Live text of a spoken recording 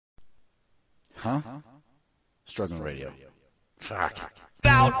Huh? Struggling Radio. Fuck.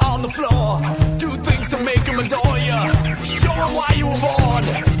 Out on the floor, do things to make them adore you. Show them why you were born,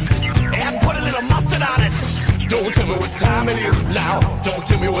 and put a little mustard on it. Don't tell me what time it is now. Don't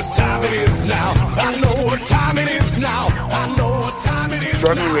tell me what time it is now. I know what time it is now. I know what time it is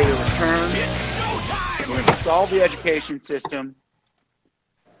Struggling now. Radio returns. It's showtime. We're going to solve the education system.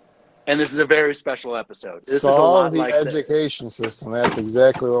 And this is a very special episode. This is a lot the like education system. That's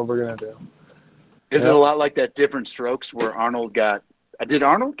exactly what we're going to do. This is a lot like that Different Strokes where Arnold got... Did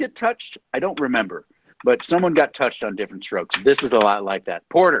Arnold get touched? I don't remember. But someone got touched on Different Strokes. This is a lot like that.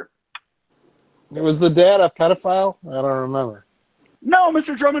 Porter. Was the dad a pedophile? I don't remember. No,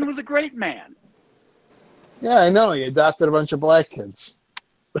 Mr. Drummond was a great man. Yeah, I know. He adopted a bunch of black kids.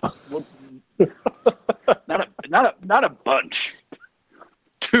 Not a bunch.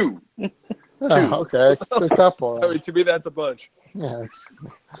 Two. Oh, okay. It's a couple. I mean, to me, that's a bunch. Yeah,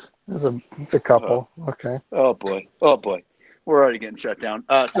 it's a couple. Okay. Oh, boy. We're already getting shut down.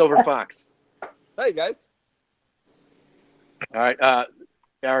 Silver Fox. Hey, guys. All right.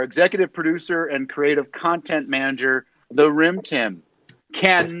 Our executive producer and creative content manager, the Rim Tim,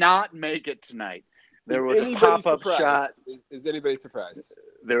 cannot make it tonight. There was a pop-up shop. Is anybody surprised?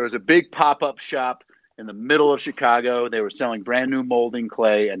 There was a big pop-up shop in the middle of Chicago. They were selling brand new molding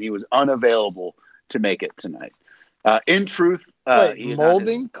clay, and he was unavailable to make it tonight. In truth, Wait,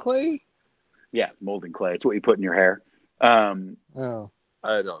 molding clay? Yeah, molding clay. It's what you put in your hair. Oh.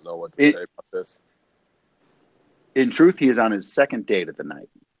 I don't know what to say about this. In truth, he is on his second date of the night,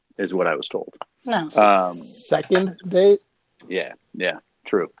 is what I was told. No. Second date? Yeah,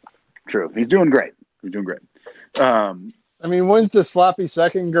 true. He's doing great. I mean, wouldn't the sloppy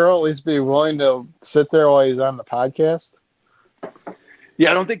second girl at least be willing to sit there while he's on the podcast?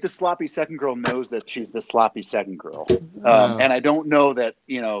 Yeah, I don't think the sloppy second girl knows that she's the sloppy second girl. And I don't know that,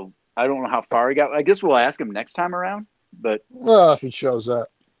 I don't know how far he got. I guess we'll ask him next time around. But well, if he shows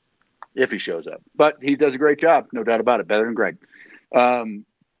up. But he does a great job, no doubt about it. Better than Greg.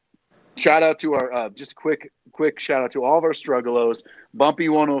 Shout out to our, just quick shout out to all of our struggalos. Bumpy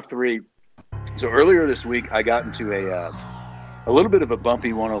 103. So earlier this week, I got into a little bit of a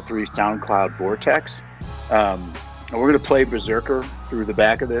Bumpy 103 SoundCloud vortex. And we're going to play Berserker through the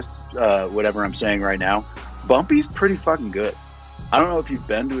back of this, whatever I'm saying right now. Bumpy's pretty fucking good. I don't know if you've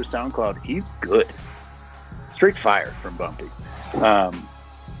been to his SoundCloud. He's good. Straight fire from Bumpy.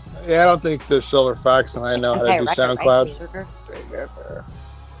 Yeah, I don't think the Silver Fox and I know how to do SoundCloud.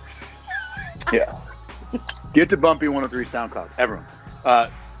 Yeah. Get to Bumpy 103 SoundCloud. Everyone.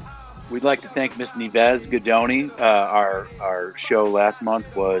 We'd like to thank Miss Nives Guidoni. Our show last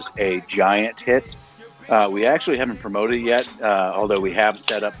month was a giant hit. We actually haven't promoted it yet, although we have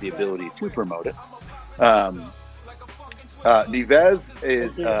set up the ability to promote it. Nives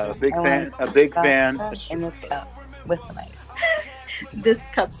is a big fan. In this cup with some ice. This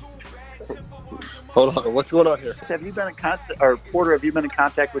cup's. Hold on, what's going on here? Have you been in contact, or Porter? Have you been in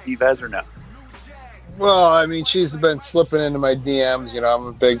contact with Nives or no? Well, I mean, she's been slipping into my DMs. I'm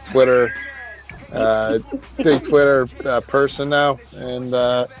a big Twitter person now, and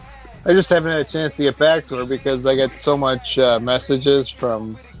I just haven't had a chance to get back to her because I get so much messages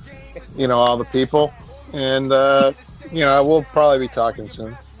from, all the people, and we'll probably be talking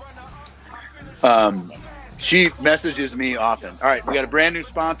soon. She messages me often. All right, we got a brand new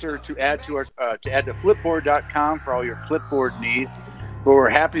sponsor to add to Flipboard.com for all your Flipboard needs. But we're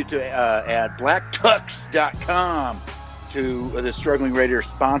happy to add BlackTux.com to the Struggling Radio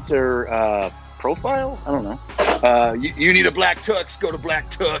sponsor profile. I don't know. You need a Black Tux? Go to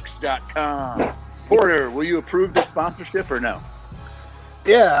BlackTux.com. Porter, will you approve the sponsorship or no?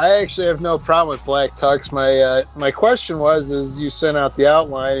 Yeah, I actually have no problem with Black Tux. My question is you sent out the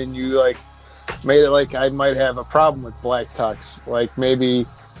outline and you made it like I might have a problem with Black Tux.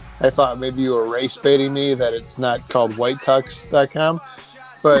 I thought maybe you were race baiting me that it's not called whitetux.com.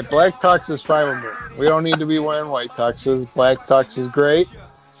 But Black Tux is fine with me. We don't need to be wearing white tuxes. Black Tux is great.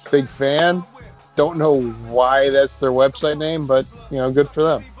 Big fan. Don't know why that's their website name, but good for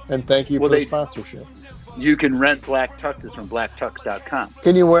them. And thank you for the sponsorship. You can rent Black Tuxes from blacktux.com.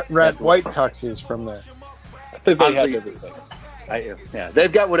 Can you rent white tuxes from there? I think they have everything. Yeah,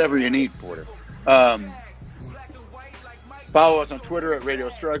 they've got whatever you need, Porter. Follow us on Twitter at Radio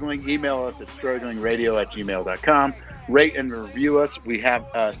Struggling. Email us at strugglingradio@gmail.com. Rate and review us. We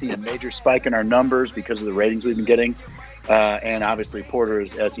have seen a major spike in our numbers because of the ratings we've been getting. And obviously, Porter,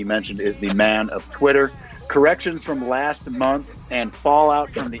 as he mentioned, is the man of Twitter. Corrections from last month and fallout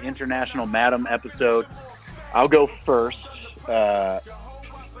from the International Madam episode. I'll go first. Oh,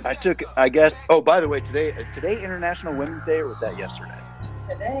 by the way, is today International Women's Day or was that yesterday?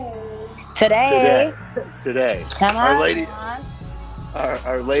 Today. Our Come on. lady,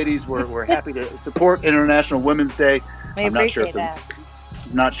 our ladies were happy to support International Women's Day. We I'm not sure appreciate that.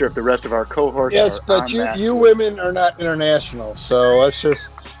 Not sure if the rest of our cohorts Yes, are but on you that. you women are not international, so let's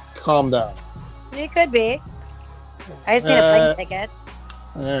just calm down. It could be. I just need a plane ticket.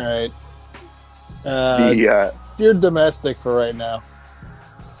 All right. The, You're domestic for right now.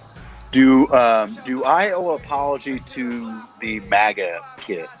 do I owe apology to the MAGA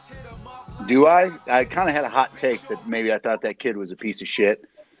kid? Do I? I kind of had a hot take that maybe I thought that kid was a piece of shit.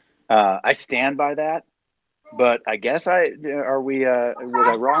 I stand by that, but I guess was I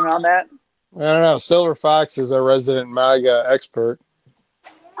wrong on that? I don't know. Silver Fox is our resident MAGA expert.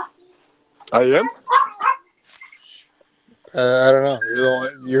 I am? I don't know.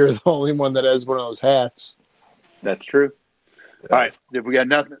 You're the only one that has one of those hats. That's true. Yes. All right, if we got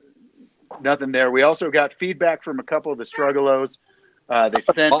nothing there. We also got feedback from a couple of the Struggalos. They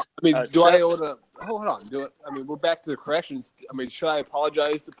sent. Do I owe to? Hold on. We're back to the corrections. Should I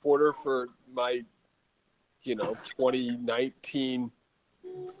apologize to Porter for my, 2019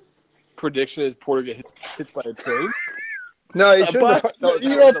 prediction as Porter gets hit by a train? No, you shouldn't.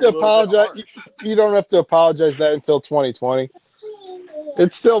 You don't have to apologize. You don't have to apologize that until 2020.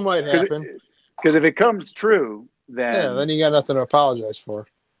 It still might happen. Because if it comes true, then you got nothing to apologize for.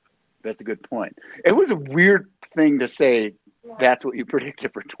 That's a good point. It was a weird thing to say. That's what you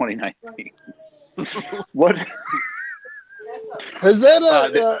predicted for 2019. What? Has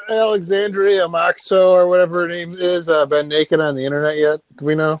that Alexandria Moxo or whatever her name is been naked on the internet yet? Do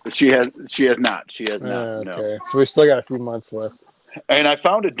we know? She has not. She has not. Okay, no. So we still got a few months left. And I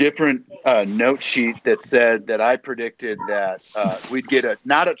found a different note sheet that said that I predicted that we'd get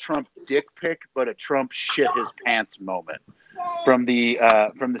not a Trump dick pic, but a Trump shit his pants moment from the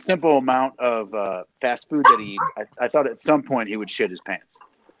simple amount of fast food that he eats. I thought at some point he would shit his pants.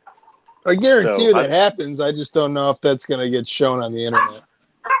 I guarantee you that happens. I just don't know if that's going to get shown on the internet.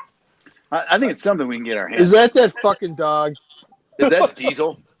 I think it's something we can get our hands. Is that fucking dog? Is that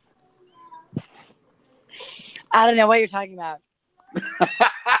Diesel? I don't know what you're talking about.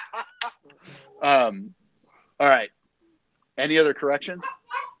 All right. Any other corrections?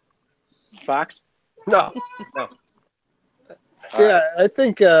 Fox? No. Yeah, I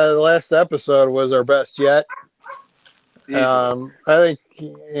think the last episode was our best yet. I think,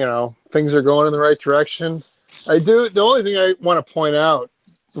 things are going in the right direction. The only thing I want to point out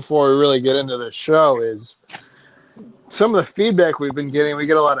before we really get into this show is some of the feedback we've been getting. We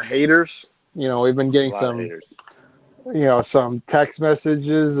get a lot of haters. We've been getting some text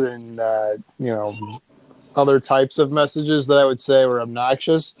messages and, other types of messages that I would say were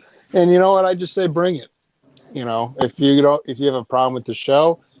obnoxious. And you know what? I just say, bring it. If you have a problem with the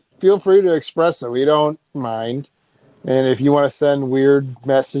show, feel free to express it. We don't mind. And if you want to send weird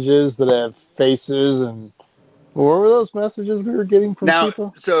messages that have faces and what were those messages we were getting from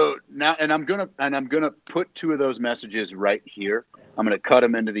people? I'm gonna put two of those messages right here. I'm gonna cut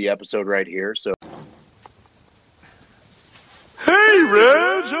them into the episode right here. So, hey,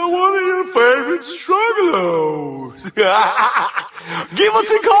 Reg, I'm one of your favorite struggalos. Give us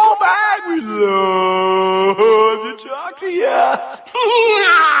a call back. We love to talk to you.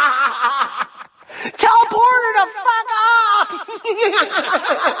 Tell Porter to fuck off.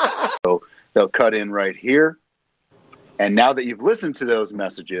 So they'll cut in right here. And now that you've listened to those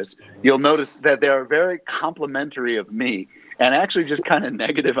messages, you'll notice that they are very complimentary of me and actually just kind of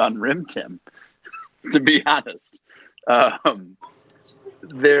negative on Rim Tim, to be honest. They're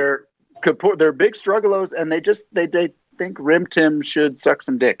big struggalos, and they think Rim Tim should suck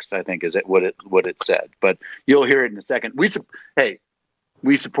some dicks, I think is what it said. But you'll hear it in a second. We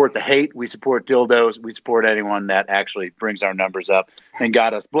support the hate. We support dildos. We support anyone that actually brings our numbers up and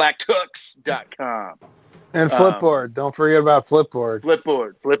got us blacktooks.com. And Flipboard. Don't forget about Flipboard.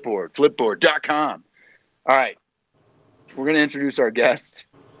 Flipboard.com. All right. We're going to introduce our guest.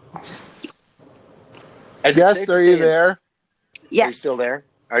 Guest, are you there? Yes. Are you still there?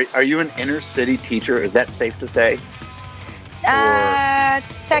 Are you an inner city teacher? Is that safe to say?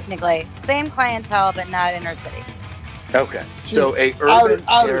 Technically. Same clientele, but not inner city. Okay. So a urban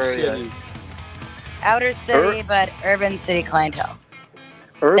outer area. city. Outer city, but urban city clientele.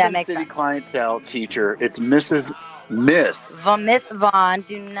 Urban city sense. Clientele teacher. It's Miss Vaughn.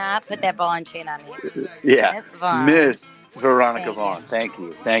 Do not put that ball and chain on me. Yeah. Miss Vaughn. Miss Veronica Vaughn. Thank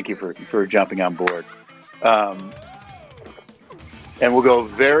you. Thank you for jumping on board. And we'll go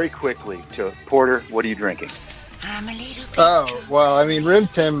very quickly to Porter. What are you drinking? Oh, well, Rim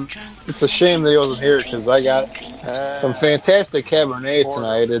Tim, it's a shame that he wasn't here because I got some fantastic Cabernet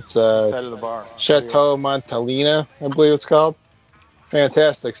tonight. It's Chateau Montelena, I believe it's called.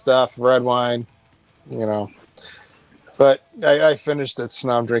 fantastic stuff. Red wine, you know. But I finished it, so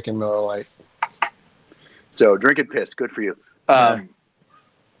now I'm drinking Miller Lite. So drinking piss, good for you. Yeah.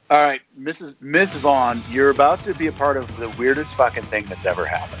 All right, Miss Vaughn, you're about to be a part of the weirdest fucking thing that's ever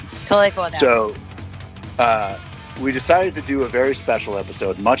happened. Totally cool with that. So, we decided to do a very special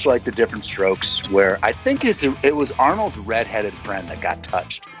episode, much like the Different Strokes, where I think it was Arnold's redheaded friend that got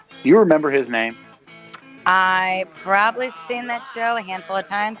touched. Do you remember his name? I probably seen that show a handful of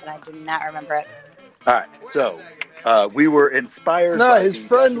times, and I do not remember it. All right, so we were inspired. No, by his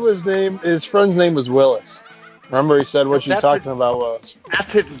friend's name was Willis. Remember, he said, "What you talking about, Willis?"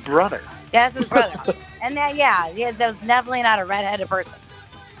 That's his brother. Yeah, that's his brother. And that, that was definitely not a redheaded person.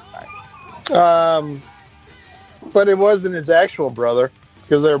 Sorry. But it wasn't his actual brother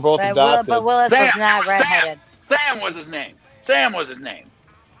because they were both adopted. But Willis was not redheaded. Sam was his name.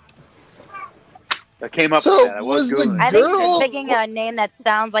 That came up So with that. I was the Googling. I think girl- you're picking a name that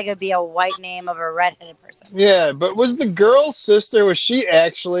sounds like it'd be a white name of a redheaded person. Yeah, but was the girl's sister? Was she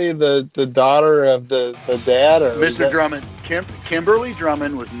actually the daughter of the dad? Or was Mr. that- Drummond. Kimberly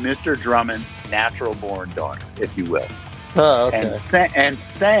Drummond was Mr. Drummond's natural-born daughter, if you will. Oh, okay. And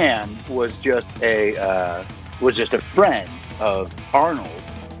Sam was just a friend of Arnold's.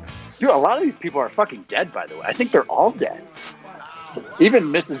 Dude, a lot of these people are fucking dead, by the way. I think they're all dead. Even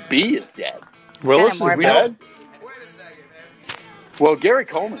Mrs. B is dead. Willis is morbid. dead? Well, Gary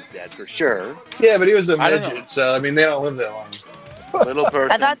Coleman's dead for sure. Yeah, but he was a I don't know. midget, so I mean, they don't live that long. Little person.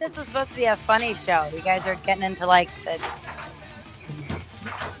 I thought this was supposed to be a funny show. You guys are getting into like the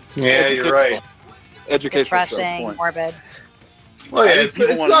Yeah, you're right. Educational show. depressing, morbid. Well, yeah, I think it's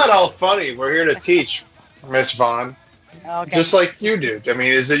people wanna- not all funny. We're here to teach, Miss Vaughn, Okay. just like you do. I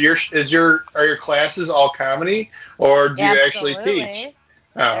mean, are your classes all comedy, or do you actually Absolutely. teach?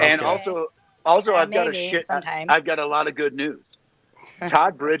 Oh, And okay. also, I've got maybe sometimes. I've got a lot of good news.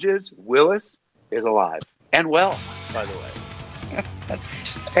 Todd Bridges, Willis, is alive and well, by the way.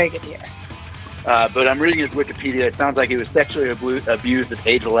 It's very good to hear. But I'm reading his Wikipedia. It sounds like he was sexually abused at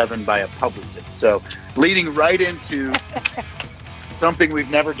age 11 by a publicist. So, leading right into something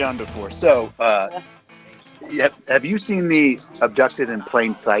we've never done before. So, have you seen the Abducted in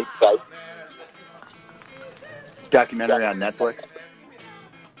Plain Sight documentary on Netflix?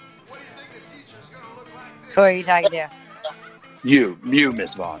 Who are you talking to? You,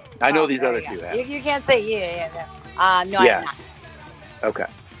 Miss Vaughn. I know Oh, these there other you go. two have. You can't say you. No, Yeah. I'm not. Okay.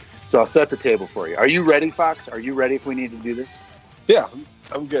 So I'll set the table for you. Are you ready, Fox? Are you ready if we need to do this? Yeah,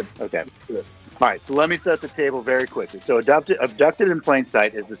 I'm good. Okay. Yes. All right, so let me set the table very quickly. So Abducted in Plain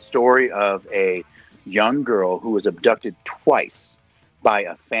Sight is the story of a young girl who was abducted twice by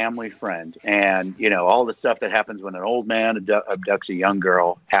a family friend. And, you know, all the stuff that happens when an old man abducts a young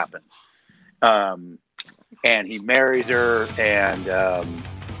girl happens. And he marries her, and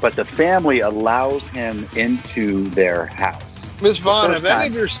but the family allows him into their house. Miss Vaughn, first have any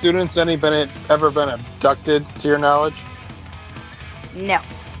time. of your students ever been abducted, to your knowledge? No.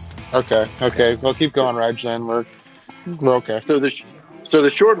 Okay. Well, keep going, Raj. Then we're okay. So the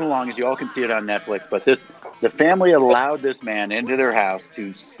short and long is you all can see it on Netflix. But the family allowed this man into their house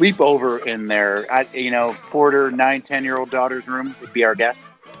to sleep over in their, Porter 9-10-year-old daughter's room would be our guess.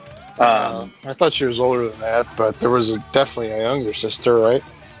 I thought she was older than that, but there was definitely a younger sister, right?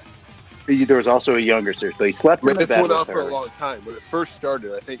 There was also a younger sister. So he slept I mean, in the this bed went with on for a her. long time. When it first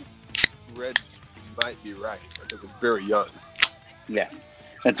started, I think Red might be right. I think it was very young. Yeah.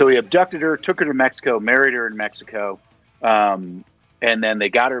 And so he abducted her, took her to Mexico, married her in Mexico. And then they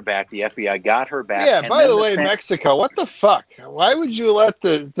got her back. The FBI got her back. Yeah, and by then the way, Mexico, what the fuck? Why would you let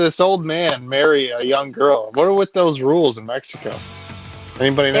this old man marry a young girl? What are with those rules in Mexico?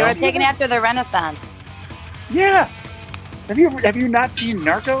 Anybody They know? were taken after the Renaissance. Yeah. Have you not seen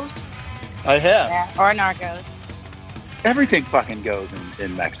Narcos? I have. Yeah. Or Narcos. Everything fucking goes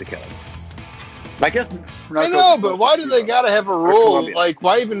in Mexico. I guess. I know, but why do they gotta have a rule? Colombia. Like,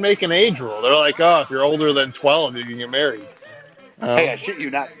 why even make an age rule? They're like, oh, if you're older than 12, you can get married. Hey, I shit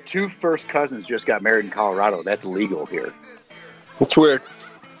you not. 2 first cousins just got married in Colorado. That's legal here. It's weird.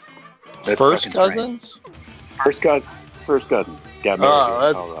 That's First fucking cousins? strange. First cousin got married. Oh, here in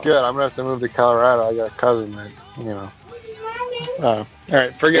that's Colorado. good. I'm gonna have to move to Colorado. I got a cousin that, all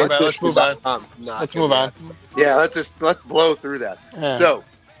right, forget about it. Let's move on. Let's move on. Yeah, let's blow through that. Yeah. So,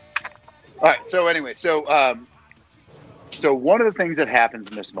 all right. So anyway, so one of the things that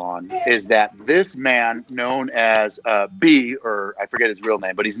happens, Miss Vaughn, is that this man known as B, or I forget his real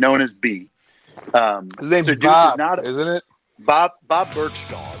name, but he's known as B. His name's seduces Bob, isn't it? Bob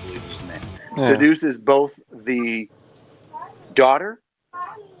Birchall, I believe is his name. Yeah. Seduces both the daughter,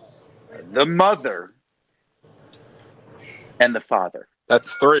 the mother, and the father.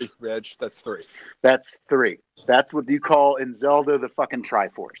 That's 3, Reg. That's 3. That's 3. That's what you call in Zelda the fucking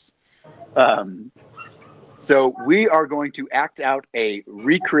Triforce. So we are going to act out a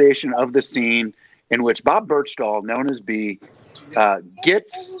recreation of the scene in which Bob Birchall, known as B,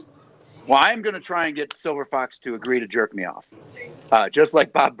 gets... Well, I'm going to try and get Silver Fox to agree to jerk me off. Just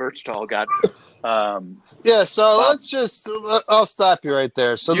like Bob Birchall got... Yeah, so let's just... I'll stop you right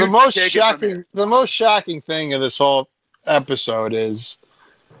there. So You the most take it from here. shocking thing of this whole episode is...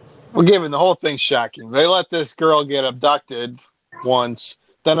 Well, given the whole thing's shocking. They let this girl get abducted once,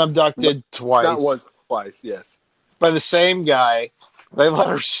 then abducted twice. Not once, twice, yes. By the same guy. They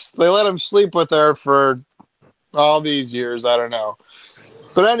let him sleep with her for all these years. I don't know.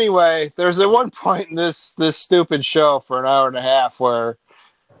 But anyway, there's at one point in this stupid show for an hour and a half where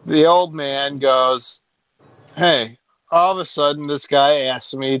the old man goes, hey, all of a sudden this guy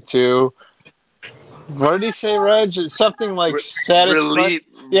asked me to, what did he say, Reg? Something like relieve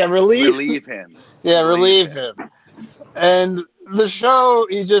him. Yeah, relieve him. And the show,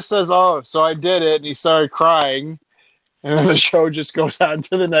 he just says, oh, so I did it, and he started crying. And then the show just goes on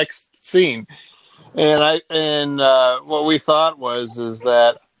to the next scene. And what we thought is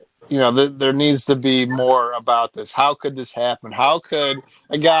that, you know, there needs to be more about this. How could this happen? How could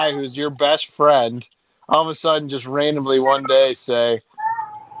a guy who's your best friend all of a sudden just randomly one day say,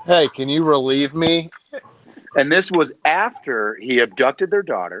 hey, can you relieve me? And this was after he abducted their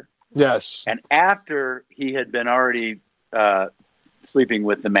daughter. Yes. And after he had been already sleeping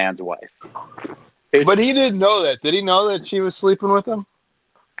with the man's wife. But he didn't know that. Did he know that she was sleeping with him?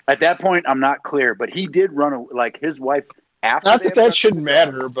 At that point, I'm not clear, but he did run away, like his wife after. Not that that shouldn't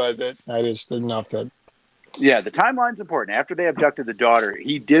matter, but I just didn't know if that. Yeah, the timeline's important. After they abducted the daughter,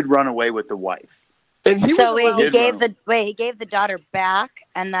 he did run away with the wife. And he he gave the daughter back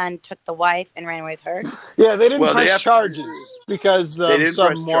and then took the wife and ran away with her. Yeah, they didn't press charges because of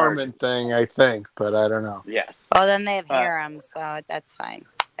some Mormon charges. thing, I think, but I don't know. Yes. Well, then they have harems, so that's fine.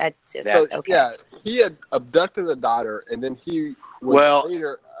 That's just okay. Yeah, he had abducted the daughter, and then he was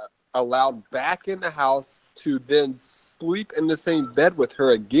later allowed back in the house to then sleep in the same bed with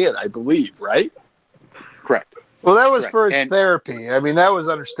her again, I believe, right? Correct. Well, that was for his therapy. I mean, that was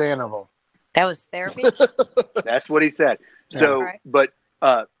understandable. That was therapy? That's what he said. So, but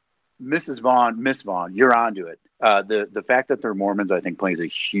Miss Vaughn, you're onto it. The fact that they're Mormons, I think, plays a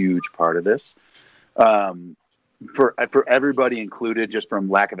huge part of this. For everybody included, just from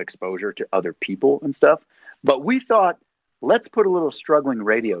lack of exposure to other people and stuff. But we thought, let's put a little struggling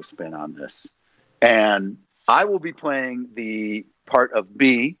radio spin on this. And I will be playing the part of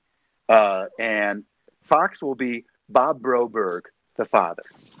B, and Fox will be Bob Broberg, the father.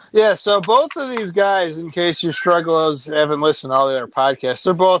 Yeah, so both of these guys, in case you strugglers haven't listened to all the other podcasts,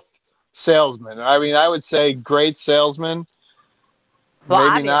 they're both salesmen. I mean, I would say great salesmen.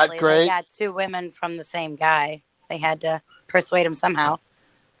 Well, maybe not great. They got 2 women from the same guy. They had to persuade him somehow.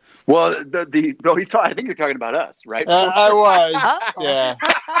 Well, I think you're talking about us, right? I was, yeah.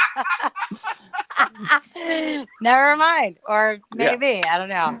 Never mind, or maybe I don't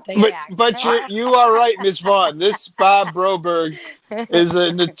know. But you are right, Miss Vaughn. This Bob Broberg is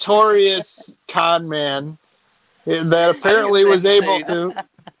a notorious con man that apparently was able to.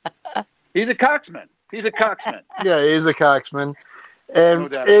 He's a coxman. Yeah, he's a coxman.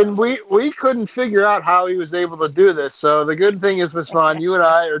 And we couldn't figure out how he was able to do this. So the good thing is, Miss Vaughn, you and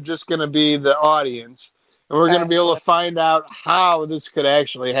I are just going to be the audience. And we're going to be able to find out how this could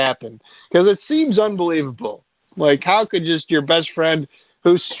actually happen. Because it seems unbelievable. Like, how could just your best friend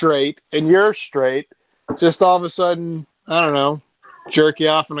who's straight and you're straight just all of a sudden, I don't know, jerk you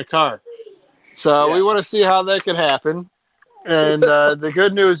off in a car? So we want to see how that could happen. And the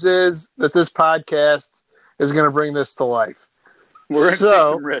good news is that this podcast is going to bring this to life. We're going to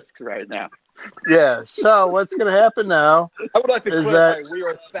take some risks right now. Yeah. So what's going to happen now? I would like to clarify we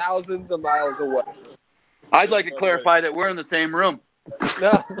are thousands of miles away. I'd like to clarify that we're in the same room.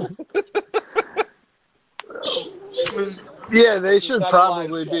 No. Yeah, they should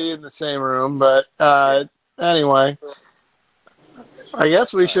probably be in the same room. But anyway, I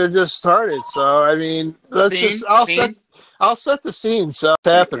guess we should have just started. So I mean, I'll set the scene. So it's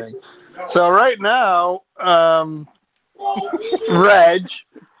happening. So right now, Reg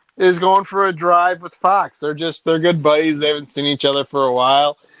is going for a drive with Fox. They're good buddies. They haven't seen each other for a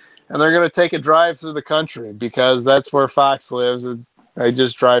while. And they're going to take a drive through the country because that's where Fox lives. And they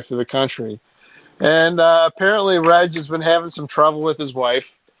just drive through the country. And apparently Reg has been having some trouble with his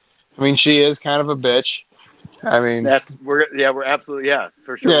wife. I mean, she is kind of a bitch. I mean, we're absolutely,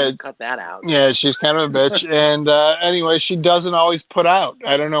 for sure. Yeah, cut that out. Yeah, she's kind of a bitch. And anyway, she doesn't always put out.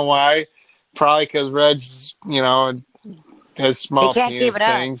 I don't know why. Probably because Reg's, has small can't keep penis it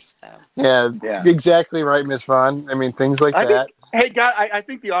up, things. so. Yeah, exactly right, Miss Vaughn. I mean, things like that. Hey, God, I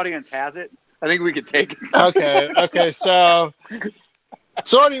think the audience has it. I think we could take it. Okay. So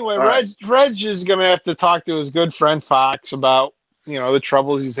anyway, Reg is going to have to talk to his good friend Fox about, the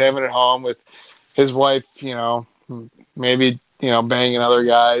troubles he's having at home with his wife, maybe, banging other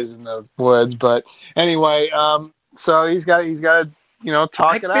guys in the woods. But anyway, so he's got to,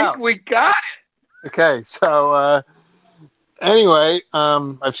 talk it out. I think we got it. Okay. So, anyway,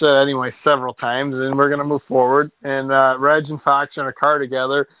 I've said anyway several times, and we're going to move forward. And Reg and Fox are in a car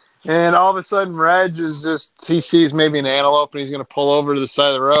together. And all of a sudden, Reg he sees maybe an antelope, and he's going to pull over to the side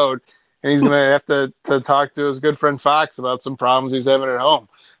of the road, and he's going to have to talk to his good friend Fox about some problems he's having at home.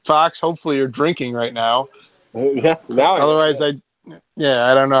 Fox, hopefully you're drinking right now. Yeah, now. Otherwise, I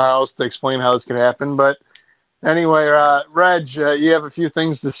don't know how else to explain how this could happen. But anyway, Reg, you have a few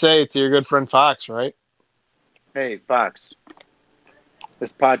things to say to your good friend Fox, right? Hey, Fox.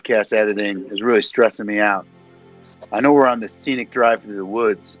 This podcast editing is really stressing me out. I know we're on this scenic drive through the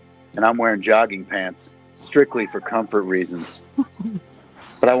woods, and I'm wearing jogging pants, strictly for comfort reasons.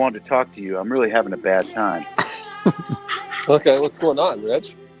 But I wanted to talk to you. I'm really having a bad time. Okay, what's going on,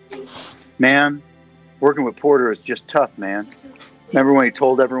 Reg? Man, working with Porter is just tough, man. Remember when he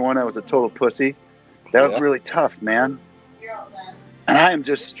told everyone I was a total pussy? That was really tough, man. And I am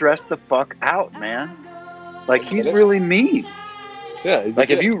just stressed the fuck out, man. Like, he's really mean. Yeah, he's like,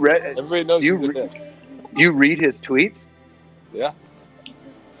 have you read... Everybody knows he's a dick. Do you read his tweets? Yeah.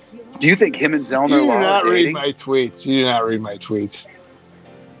 Do you think him and Zellner You do are not read dating? my tweets. You do not read my tweets.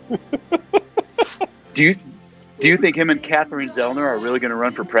 Do you think him and Catherine Zellner are really going to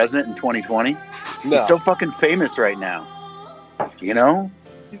run for president in 2020? No. He's so fucking famous right now. You know?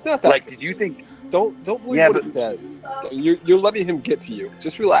 He's not that. Like, did you think? Don't believe what he says. You're letting him get to you.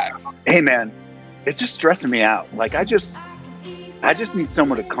 Just relax. Hey, man, it's just stressing me out. Like, I just need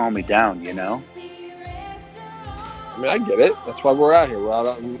someone to calm me down. You know? I mean, I get it. That's why we're out here. We're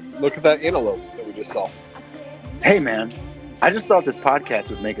out and look at that antelope that we just saw. Hey, man, I just thought this podcast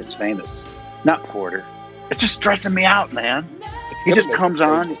would make us famous, not Porter. It's just stressing me out, man. He just comes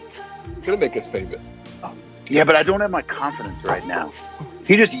on. It's gonna make us famous. Yeah, but I don't have my confidence right now.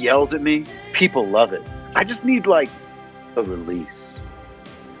 He just yells at me. People love it. I just need, like, a release.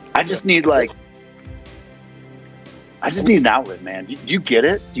 I just need an outlet, man. Do you get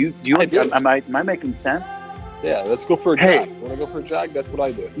it? Am I making sense? Yeah, let's go for a jog. Want to go for a jog? That's what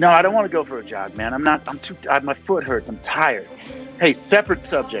I do. No, I don't want to go for a jog, man. My foot hurts. I'm tired. Hey, separate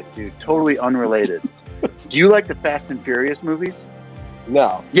subject, dude. Totally unrelated. Do you like the Fast and Furious movies?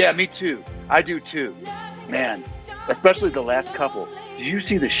 No. Yeah, me too. I do too. Man, especially the last couple. Did you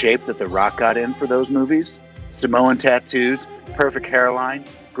see the shape that The Rock got in for those movies? Samoan tattoos, perfect hairline,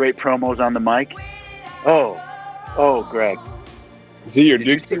 great promos on the mic. Oh, Greg. Is he your Did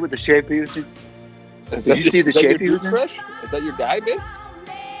dude? you see what the shape he was in? Did you see the shape he was in? Fresh? Is that your guy, man?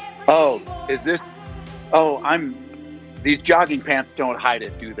 Oh, is this? Oh, these jogging pants don't hide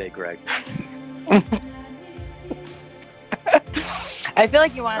it, do they, Greg? I feel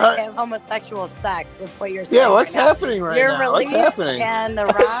like you want to have homosexual sex with what you're saying. Yeah, what's right happening right You're now? What's happening? And The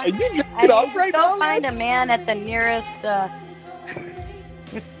Rock. You just I get off need right to go now, find a man at the nearest.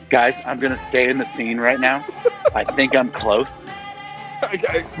 Guys, I'm going to stay in the scene right now. I think I'm close.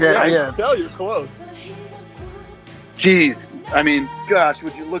 I Yeah. can tell you're close. Jeez. I mean, gosh,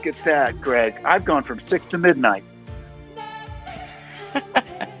 would you look at that, Greg? I've gone from 6 to midnight.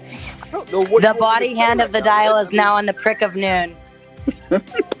 The body hand of the dial is now on the prick of noon.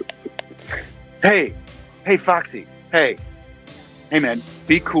 Hey, Foxy. Hey, man,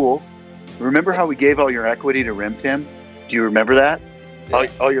 be cool. Remember how we gave all your equity to Rim Tim? Do you remember that? Yeah.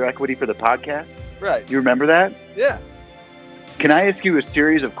 All your equity for the podcast? Right. You remember that? Yeah. Can I ask you a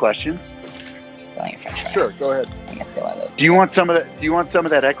series of questions? Still your French fry. Sure. Go ahead. I guess still one of those. Do you want some of that? Do you want some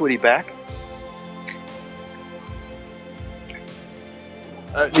of that equity back?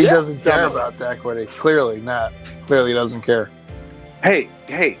 He doesn't care about the equity. Clearly not. Clearly doesn't care. Hey,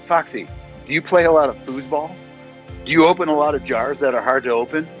 Foxy. Do you play a lot of foosball? Do you open a lot of jars that are hard to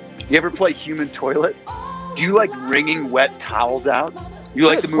open? You ever play human toilet? Do you like wringing wet towels out? You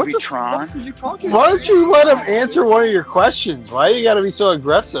like the movie Tron? What are you talking Why about? don't you let him answer one of your questions? Why you got to be so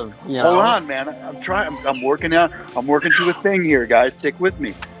aggressive? You know? Hold on, man. I'm trying. I'm working out. I'm working to a thing here, guys. Stick with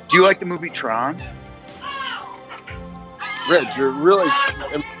me. Do you like the movie Tron? Reg, you're really...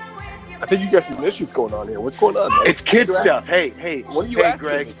 I think you got some issues going on here. What's going on, man? It's kid stuff. Hey. What are you asking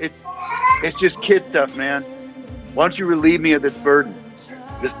Greg? me? It's just kid stuff, man. Why don't you relieve me of this burden,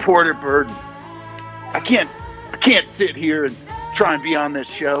 this Porter burden? I can't sit here and try and be on this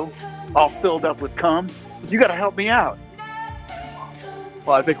show all filled up with cum. You got to help me out.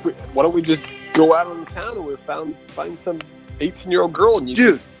 Well, I think why don't we just go out on the town and find some 18-year-old girl and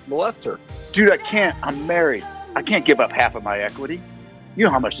you molest her. Dude, I can't. I'm married. I can't give up half of my equity. You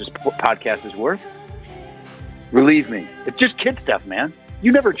know how much this podcast is worth. Relieve me. It's just kid stuff, man.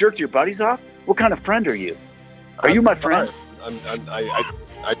 You never jerked your buddies off? What kind of friend are you? Are you my friend?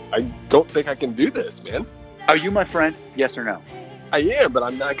 I don't think I can do this, man. Are you my friend? Yes or no? I am, but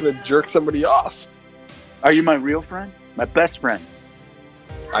I'm not going to jerk somebody off. Are you my real friend? My best friend?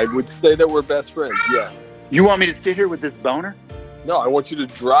 I would say that we're best friends, yeah. You want me to sit here with this boner? No, I want you to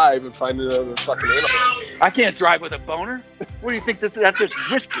drive and find another fucking animal. I can't drive with a boner. What do you think this is? That's just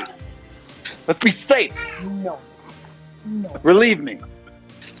risky. Let's be safe. No. Relieve me.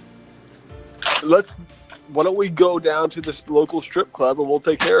 Why don't we go down to this local strip club and we'll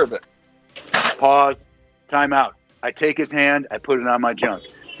take care of it? Pause. Time out. I take his hand. I put it on my junk.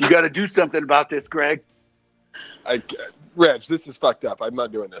 You got to do something about this, Greg. Reg, this is fucked up. I'm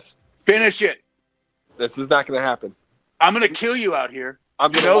not doing this. Finish it. This is not going to happen. I'm going to kill you out here. You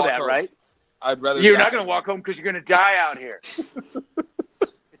know that, home. Right? I'd rather. You're not going to walk home because you're going to die out here. It's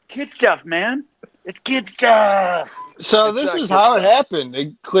kid stuff, man. It's kid stuff. So this is how it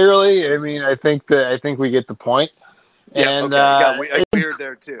happened. Clearly, I mean, I think we get the point. Yeah, and I weird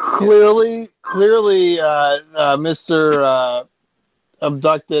there too. Clearly, Mr.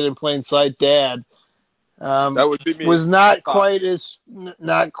 Abducted in plain sight dad that would be me. Was not quite as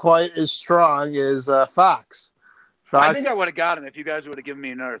strong as Fox. I think I would have got him if you guys would have given me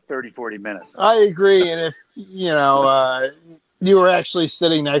another 30, 40 minutes. I agree, and if you were actually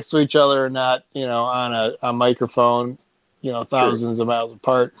sitting next to each other and not on a microphone, thousands of miles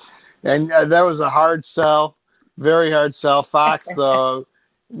apart, and that was a hard sell, very hard sell. Fox though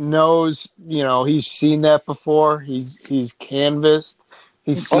knows, he's seen that before. He's canvassed.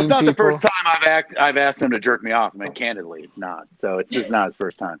 He's seen it's not people. the first time I've asked him to jerk me off. I mean, candidly, it's not. So it's just not his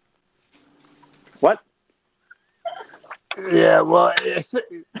first time. What? Yeah, well,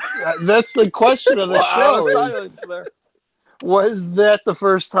 that's the question of the show. Was that the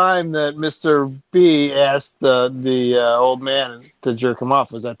first time that Mr. B asked the old man to jerk him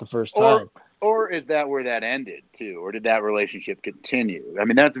off? Was that the first time? Or is that where that ended, too? Or did that relationship continue? I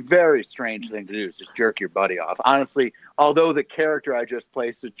mean, that's a very strange thing to do, is just jerk your buddy off. Honestly, although the character I just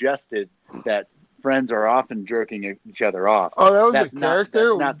played suggested that friends are often jerking each other off. Oh, that was a character?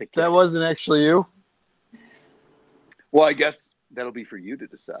 That's not the case. That wasn't actually you? Well, I guess that'll be for you to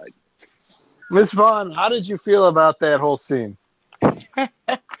decide. Miss Vaughn, how did you feel about that whole scene?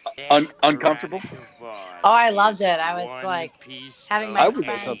 Uncomfortable? Oh, I loved it. I was like having my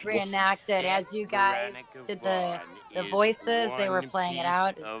friends reenact it as you guys did the voices. They were playing it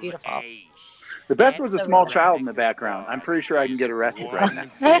out. It was beautiful. The best was a small child in the background. I'm pretty sure I can get arrested right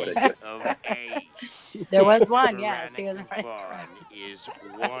now. There was one, yes. He was right. All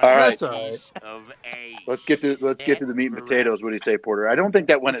right. That's all right. Let's get to the meat and potatoes. What do you say, Porter? I don't think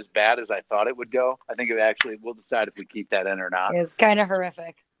that went as bad as I thought it would go. I think we'll decide if we keep that in or not. It's kind of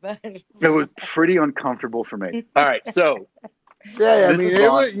horrific. But it was pretty uncomfortable for me. All right, so. Yeah, I mean,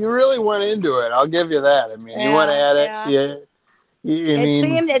 you really went into it. I'll give you that. I mean, you went at it. Yeah.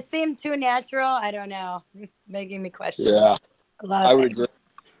 It seemed too natural. I don't know, making me question. Yeah, a lot of I would agree.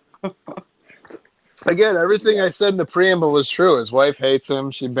 Again, everything I said in the preamble was true. His wife hates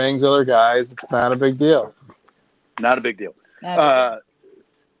him. She bangs other guys. It's not a big deal. Not a big deal.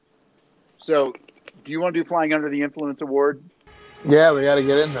 So, do you want to do Flying Under the Influence Award? Yeah, we got to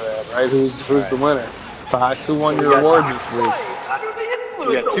get into that, right? Who's the winner? Fox, who won your award this week?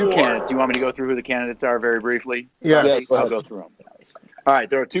 We got two candidates. Do you want me to go through who the candidates are very briefly? Yes. I'll go through them. All right,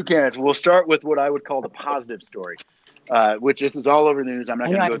 there are two candidates. We'll start with what I would call the positive story, which this is all over the news. I'm not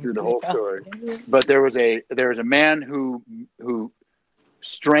going to go through the whole story, but there was a man who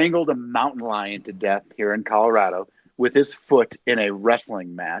strangled a mountain lion to death here in Colorado with his foot in a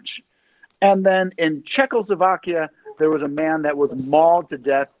wrestling match, and then in Czechoslovakia there was a man that was mauled to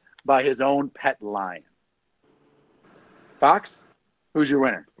death by his own pet lion. Fox, who's your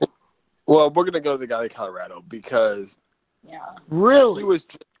winner? Well, we're going to go to the guy in Colorado because really he was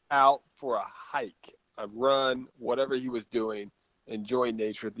just out for a hike, a run, whatever he was doing, enjoying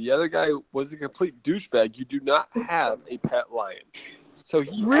nature. The other guy was a complete douchebag. You do not have a pet lion. So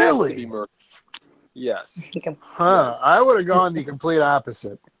he has to be murdered. Yes. Huh. I would have gone the complete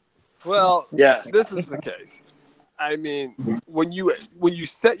opposite. Well, this is the case. I mean, when you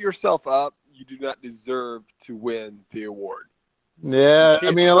set yourself up, you do not deserve to win the award. Yeah, I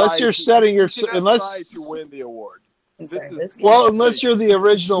mean, unless you're setting yourself, try to win the award. Unless you're the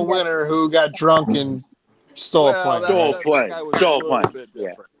original winner who got drunk and stole a plane. Stole a plane.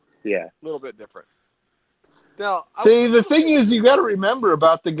 Yeah, a little bit different. Now, see, the thing is, you got to remember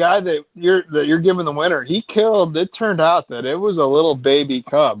about the guy that you're giving the winner. He killed. It turned out that it was a little baby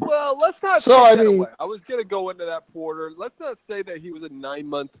cub. Well, let's not take that away. I was going to go into that, Porter. Let's not say that he was a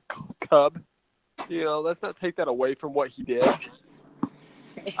 9-month cub. Let's not take that away from what he did.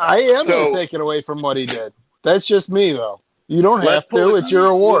 I am going to take it away from what he did. That's just me, though. You don't have to. It's your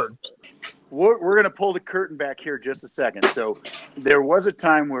award. We're going to pull the curtain back here just a second. So there was a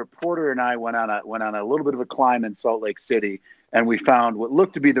time where Porter and I went on a little bit of a climb in Salt Lake City, and we found what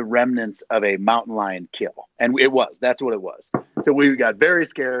looked to be the remnants of a mountain lion kill. And that's what it was. So we got very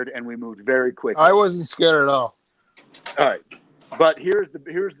scared and we moved very quickly. I wasn't scared at all. All right. But here's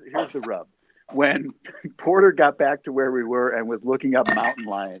the rub. When Porter got back to where we were and was looking up mountain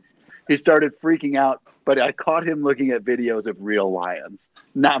lions, he started freaking out, but I caught him looking at videos of real lions,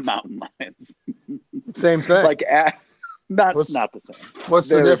 not mountain lions. Same thing. Not the same. What's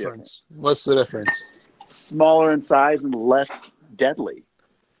the difference? What's the difference? Smaller in size and less deadly.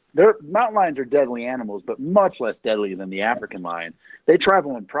 Mountain lions are deadly animals, but much less deadly than the African lion. They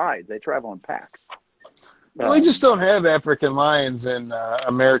travel in prides. They travel in packs. Well, they just don't have African lions in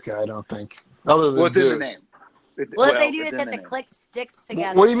America, I don't think. Other than what's in the name? What they do is that the click sticks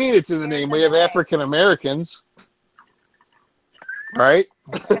together. What do you mean it's in the name? We have African Americans, right?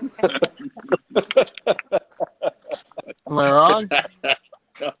 Am I wrong?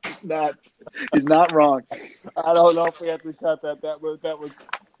 No, he's not. He's not wrong. I don't know if we have to cut that. That was.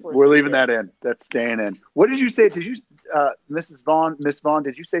 We're leaving that in. That's staying in. What did you say? Did you, Miss Vaughn?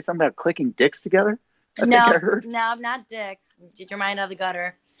 Did you say something about clicking dicks together? No, not dicks. Get your mind out of the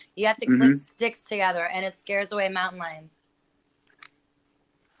gutter. You have to click sticks together, and it scares away mountain lions.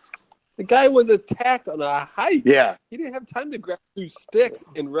 The guy was attacked on a hike. Yeah. He didn't have time to grab 2 sticks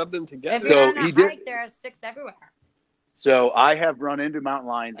and rub them together. If you're on a hike, there are sticks everywhere. So I have run into mountain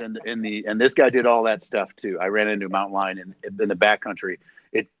lions, and this guy did all that stuff too. I ran into a mountain lion in the backcountry.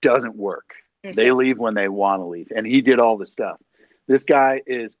 It doesn't work. They leave when they want to leave, and he did all the stuff. This guy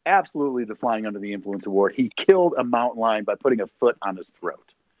is absolutely the Flying Under the Influence award. He killed a mountain lion by putting a foot on his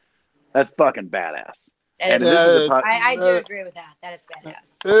throat. That's fucking badass. And I do agree with that. That is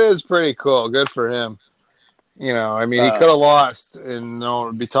badass. It is pretty cool. Good for him. He could have lost and no one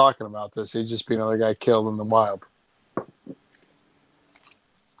would be talking about this. He'd just be another guy killed in the wild.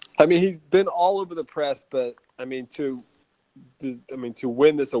 He's been all over the press, but to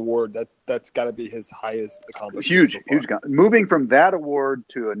win this award, that's got to be his highest accomplishment. Huge. Moving from that award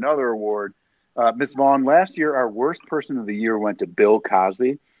to another award, Ms. Vaughn, last year our worst person of the year went to Bill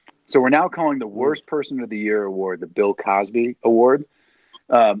Cosby. So we're now calling the worst person of the year award the Bill Cosby Award.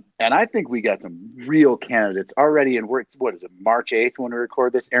 And I think we got some real candidates already. And what is it, March 8th when we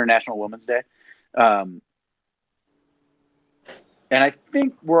record this, International Women's Day? And I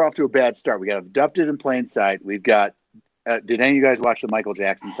think we're off to a bad start. We got Abducted in Plain Sight. We've got, did any of you guys watch the Michael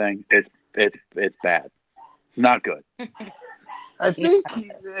Jackson thing? It's bad. It's not good. I think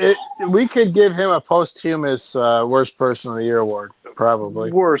we could give him a posthumous worst person of the year award,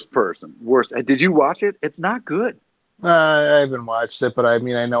 probably. Worst person. Worst. Did you watch it? It's not good. I haven't watched it, but I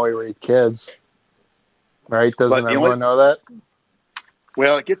know we read kids. Right? Doesn't everyone know that?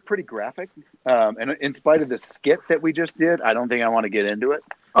 Well, it gets pretty graphic. And in spite of the skit that we just did, I don't think I want to get into it.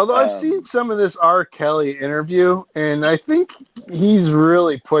 Although I've seen some of this R. Kelly interview, and I think he's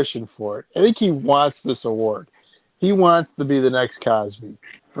really pushing for it. I think he wants this award. He wants to be the next Cosby,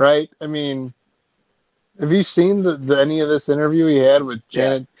 right? Have you seen any of this interview he had with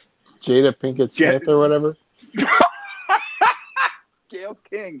Jada Pinkett Smith or whatever? Gayle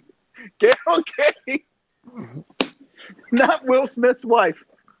King. Not Will Smith's wife.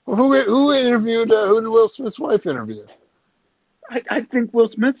 Who interviewed? Who did Will Smith's wife interview? I think Will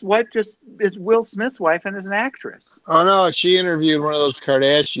Smith's wife just is Will Smith's wife and is an actress. Oh no, she interviewed one of those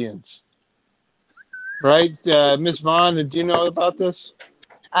Kardashians. Right, Miss Vaughn, did you know about this?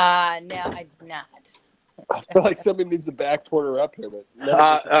 No, I did not. I feel like somebody needs to back Porter up here, but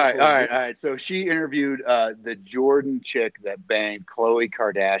all right. So she interviewed the Jordan chick that banged Khloe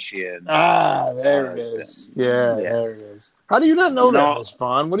Kardashian. There it is. Yeah, there it is. How do you not know that, Miss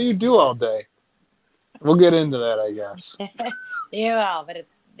Vaughn? What do you do all day? We'll get into that, I guess. You will, but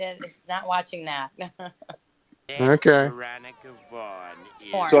it's not watching that. Okay.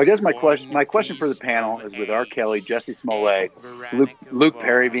 So I guess my question for the panel is, with R. Kelly, Jussie Smollett, Luke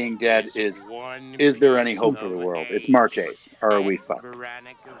Perry being dead, is there any hope for the world? It's March 8th. Or are we fucked?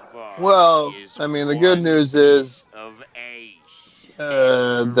 Well, the good news is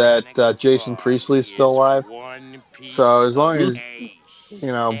that Jason Priestley is still alive. So as long as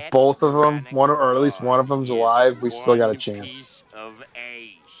both of them, or at least one of them's alive, we still got a chance.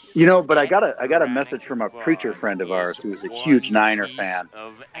 You know, but I got a message from a preacher friend of ours who is a huge Niner fan.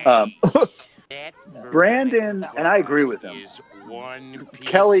 Brandon, and I agree with him.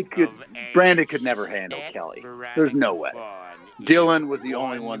 Brandon could never handle Kelly. There's no way. Dylan was the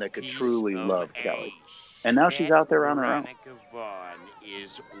only one that could truly love Kelly, and now she's out there on her own.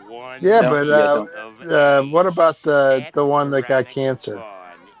 Yeah, but what about the one that got cancer?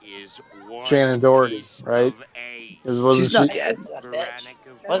 Shannon Doherty, right? She's not dead.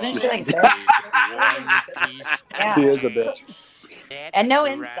 Wasn't she like bitch? Yeah. She is a bitch. And no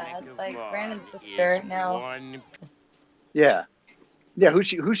incest, like Brandon's sister. No. Yeah. Who's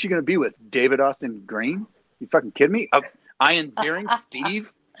she gonna be with? David Austin Green? You fucking kidding me? Ian Ziering?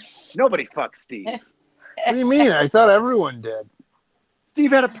 Steve? Nobody fucks Steve. What do you mean? I thought everyone did.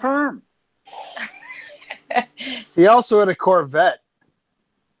 Steve had a perm. He also had a Corvette.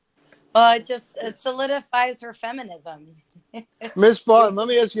 Well, it just solidifies her feminism. Miss Vaughn, let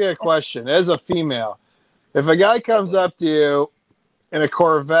me ask you a question. As a female, if a guy comes up to you in a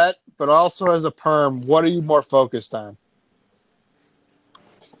Corvette but also has a perm, what are you more focused on?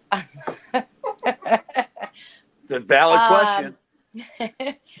 It's a valid question.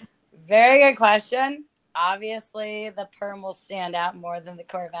 Very good question. Obviously, the perm will stand out more than the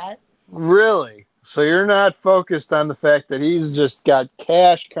Corvette. Really? So you're not focused on the fact that he's just got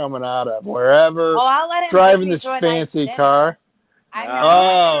cash coming out of wherever, I'll let him driving this fancy car? I'm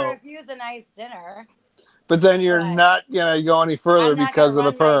not going to refuse a nice dinner. But then you're not going to go any further because of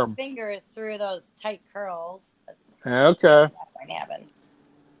the perm. My fingers through those tight curls. Okay. That's not going to happen.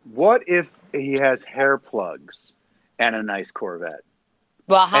 What if he has hair plugs and a nice Corvette?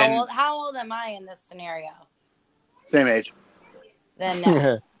 Well, how old am I in this scenario? Same age. Then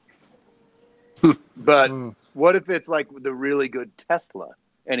no. But what if it's like the really good Tesla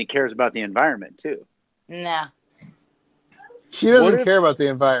and he cares about the environment too? No. She doesn't care about the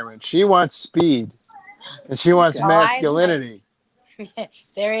environment. She wants speed. And she wants masculinity.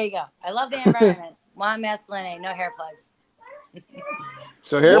 There you go. I love the environment. Want masculinity. No hair plugs.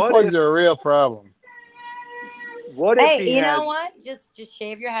 So hair plugs are a real problem. What if you know what? Just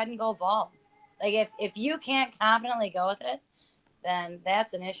shave your head and go bald. Like if you can't confidently go with it, then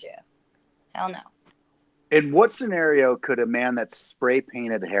that's an issue. Hell no. In what scenario could a man that's spray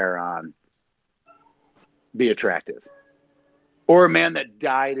painted hair on be attractive? Or a man that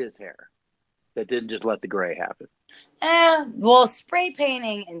dyed his hair, that didn't just let the gray happen? Well, spray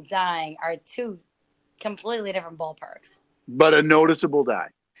painting and dyeing are two completely different ballparks. But a noticeable dye.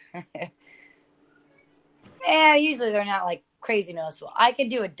 Yeah, usually they're not like crazy noticeable. I could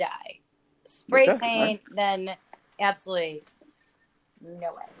do a dye. Spray paint, then absolutely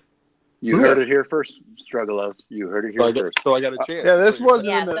no way. You heard it here first, Struggalos. You heard it here first. So I got a chance. Yeah, this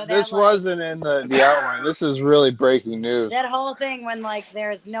wasn't in the outline. This is really breaking news. That whole thing when like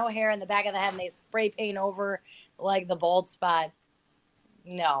there's no hair in the back of the head and they spray paint over like the bald spot.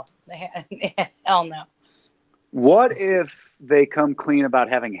 No. Hell no. What if they come clean about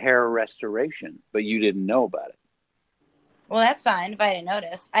having hair restoration, but you didn't know about it? Well, that's fine if I didn't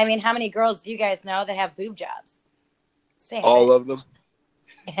notice. I mean, how many girls do you guys know that have boob jobs? Same All thing. of them.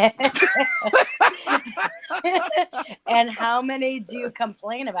 And how many do you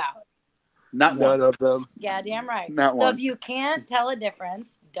complain about? None of them. Yeah, damn right. Not so one. If you can't tell a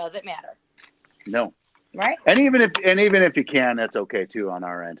difference, does it matter? No. Right? And even if you can, that's okay too on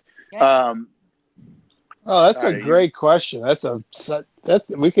our end. Yeah. That's a great question.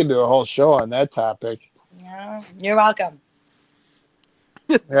 We could do a whole show on that topic. Yeah, you're welcome.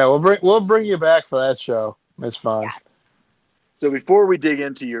 Yeah, we'll bring you back for that show, Miss Vaughn. Yeah. So before we dig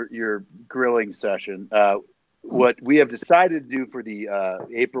into your grilling session, what we have decided to do for the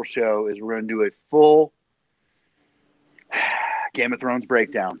April show is we're going to do a full Game of Thrones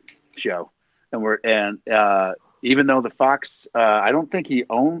breakdown show, and even though the Fox, I don't think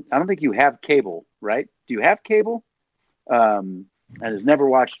you have cable, right? Do you have cable? And has never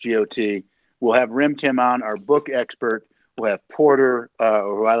watched GOT. We'll have Rim Tim on, our book expert. We'll have Porter,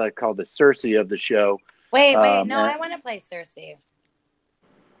 or who I like to call the Cersei of the show. Wait, no, I want to play Cersei.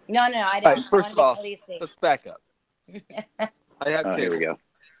 No, I don't. Right, first of all, let's back up. I have cable. Here we go.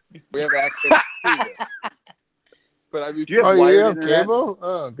 We have access to it. But I refuse. Do you have you have cable?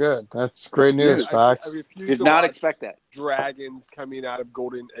 Oh, good. That's great news, Fox. I did not expect that. Dragons coming out of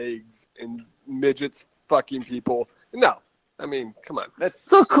golden eggs and midgets fucking people. No. I mean, come on.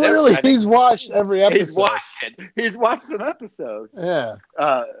 So clearly he's watched every episode. He's watched it. He's watched an episode. Yeah.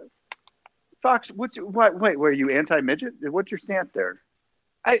 Fox, wait, were you anti-midget? What's your stance there?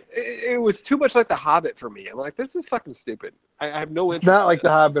 It was too much like The Hobbit for me. I'm like, this is fucking stupid. I have no interest. It's not like The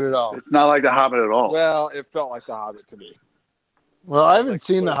Hobbit at all. It's not like The Hobbit at all. Well, it felt like The Hobbit to me. Well, I haven't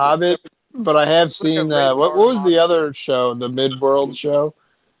seen The Hobbit, but I have seen what was the other show? The Midworld show.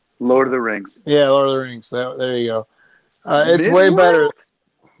 Lord of the Rings. Yeah, Lord of the Rings. There you go. It's way better.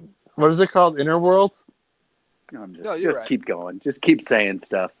 What is it called? Innerworld? Just keep going. Just keep saying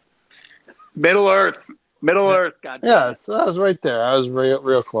stuff. Middle Earth. God. Yeah, so I was right there. I was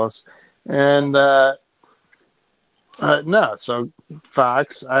real close. And no, so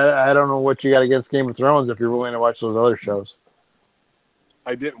Fox. I don't know what you got against Game of Thrones if you're willing to watch those other shows.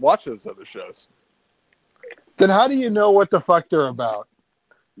 I didn't watch those other shows. Then how do you know what the fuck they're about?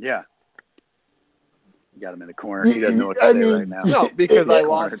 Yeah. You got him in a corner. He doesn't know what to say right now. No, because I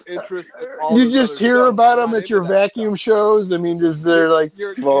lost interest in all you just hear about them at your vacuum shows? I mean, is there like...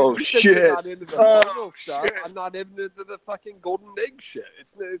 You're shit. You're not into the Marvel stuff. I'm not into the fucking golden egg shit.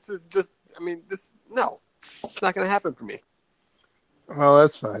 It's just, I mean, it's not going to happen for me. Well,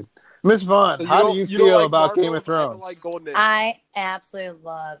 that's fine. Miss Vaughn, So how do you feel about Marvel, Game of Thrones? like golden eggs. I absolutely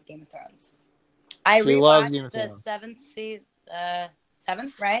love Game of Thrones. I She loves rewatched Game of the Thrones.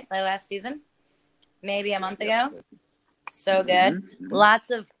 seventh, right? The last season, maybe a month ago. So good. Mm-hmm.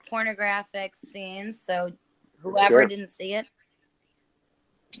 Lots of pornographic scenes. So whoever didn't see it,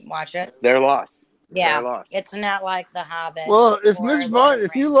 watch it. They're lost. Yeah, They're lost. it's not like The Hobbit. Well, if or Miss Lord Vaughn, of the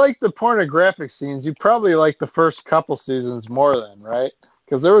if you Rings. like the pornographic scenes, you probably like the first couple seasons more than, right?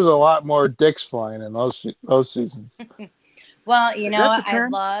 Because there was a lot more dicks flying in those seasons. Well, you Is know that what? the I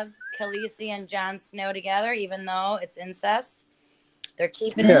term? love Khaleesi and Jon Snow together, even though it's incest. They're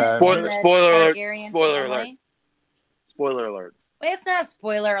keeping Yeah, it Spoiler- in the spoiler alert, Targaryen spoiler family. alert. Spoiler alert. Well, it's not a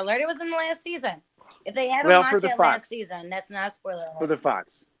spoiler alert. It was in the last season. If they haven't Well, for watched the it Fox. last season, that's not a spoiler alert. For the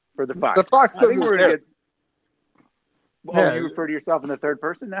Fox. The Fox I think doesn't we're care. going to get... Oh, Yeah. you refer to yourself in the third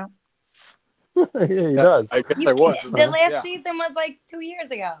person now? Yeah, he does. I guess I was. The last Yeah. season was like 2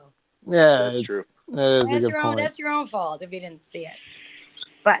 years ago. Yeah, That's true. that is a good point. That's your own fault if you didn't see it.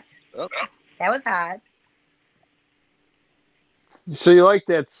 But that was hot. So you like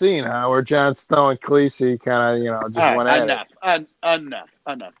that scene, huh, where Jon Snow and Khaleesi kind of, just went at it.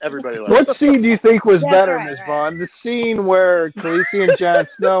 Enough. Everybody loves What scene do you think was That's better, right, Miss right. Vaughn? The scene where Khaleesi and Jon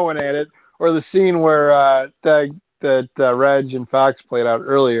Snow went at it, or the scene where that Reg and Fox played out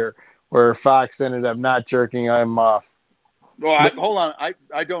earlier, where Fox ended up not jerking him off? Well, hold on.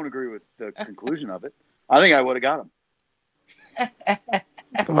 I don't agree with the conclusion of it. I think I would have got him.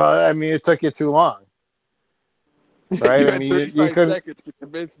 Well, I mean, it took you too long, right? You I had mean, 35 you couldn't. seconds to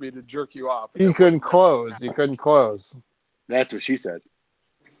convince me to jerk you off. You couldn't close. You couldn't close. That's what she said.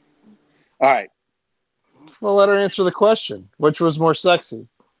 All right. Well, let her answer the question. Which was more sexy?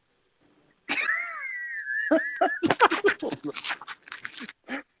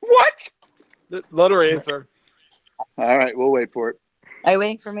 What? Let her answer. All right, we'll wait for it. Are you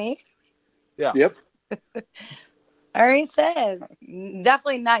waiting for me? Yeah. Yep. I already said.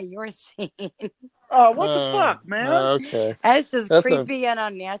 Definitely not your scene. Oh, what the fuck, man? Okay. That's just That's creepy and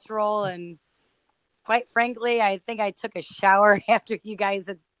unnatural. And quite frankly, I think I took a shower after you guys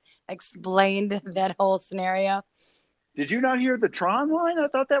had explained that whole scenario. Did you not hear the Tron line? I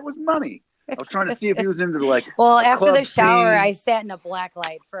thought that was money. I was trying to see if he was into Well, after club the shower, scene. I sat in a black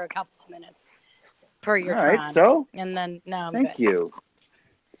light for a couple of minutes per your All right, Tron. so And then now I'm thank good. you.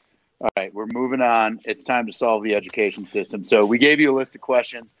 All right, we're moving on. It's time to solve the education system. So we gave you a list of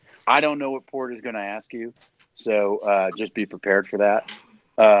questions. I don't know what Porter's going to ask you, so just be prepared for that.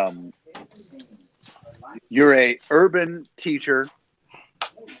 You're a urban teacher.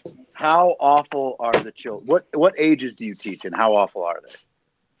 How awful are the children? What ages do you teach, and how awful are they?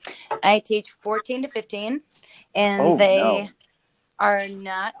 I teach 14 to 15, and they no. are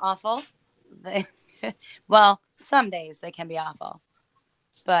not awful. Well, some days they can be awful,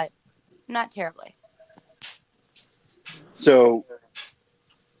 but not terribly. So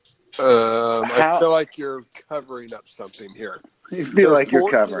I feel like you're covering up something here. you feel like you're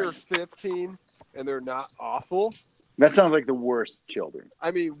 14 covering. or 15, and they're not awful. That sounds like the worst children. I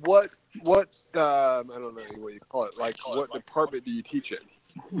mean, what I don't know what you call it. Like, what department do you teach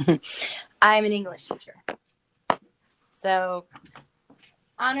in? I'm an English teacher. So,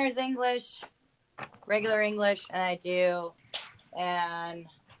 honors English, regular English, and I do an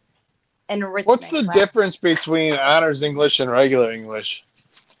enrichment What's the class. difference between honors English and regular English?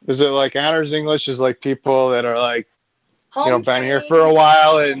 Is it like honors English is like people that are like, Home been here training. for a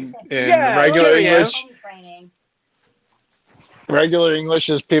while, and regular sure, yeah. English? Home training. Regular English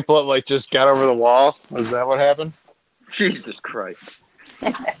is people that like just got over the wall. Is that what happened? Jesus Christ.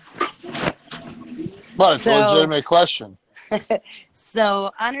 Well, it's a So- legitimate question.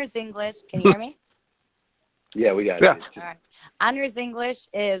 So, honors English, can you hear me? Yeah, we got Yeah. it. All right. Honors English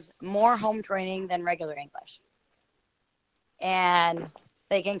is more home training than regular English. and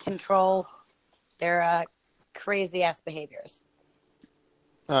they can control their crazy ass behaviors.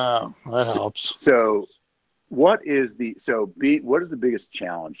 Oh, that helps. So, what is the biggest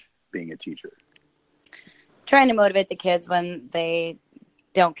challenge being a teacher? Trying to motivate the kids when they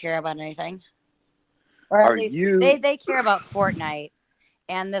don't care about anything, or at least they care about Fortnite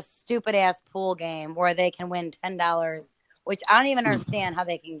and this stupid ass pool game where they can win $10, which I don't even understand how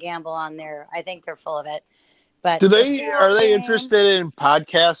they can gamble on there. I think they're full of it. But are they interested in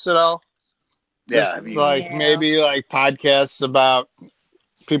podcasts at all? Yeah, Just maybe like podcasts about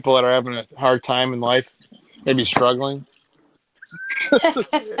people that are having a hard time in life, maybe struggling.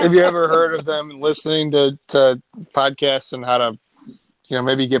 Have you ever heard of them listening to podcasts and how to,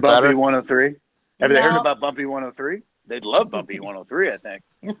 maybe get Bumpy better? 103. Have they heard about Bumpy 103? They'd love Bumpy 103, I think.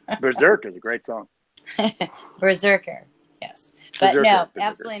 Berserk is a great song. Berserker, yes. But no,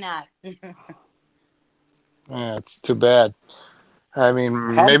 absolutely not. Yeah, it's too bad. I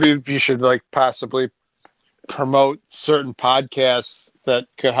mean, maybe you should possibly promote certain podcasts that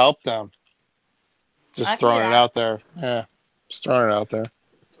could help them. Just throwing it out there. Yeah, just throwing it out there.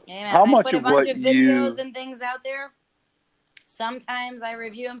 Yeah, man, how much put a bunch of videos and things out there. Sometimes I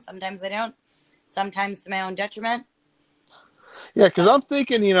review them, sometimes I don't. Sometimes to my own detriment. Yeah, because I'm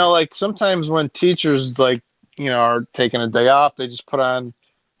thinking, sometimes when teachers are taking a day off, they just put on,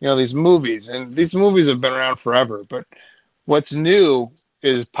 these movies, and these movies have been around forever. But what's new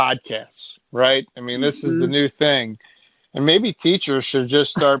is podcasts, right? I mean, this is the new thing, and maybe teachers should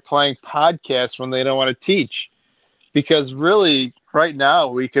just start playing podcasts when they don't want to teach, because really, right now,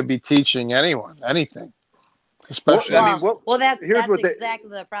 we could be teaching anyone anything. Especially, that's exactly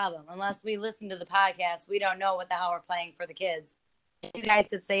the problem. Unless we listen to the podcast, we don't know what the hell we're playing for the kids. You guys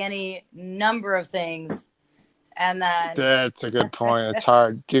could say any number of things, and then that's a good point. It's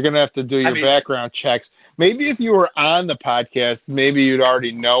hard. You're gonna have to do your background checks. Maybe if you were on the podcast, maybe you'd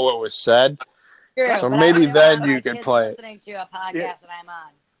already know what was said. True, so maybe then you can play listening to a podcast that I'm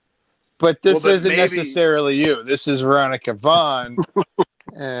on. But this isn't necessarily you. This is Veronica Vaughn,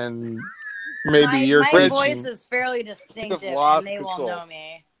 and maybe my voice is fairly distinctive, and they will know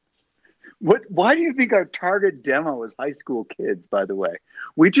me. Why do you think our target demo is high school kids, by the way?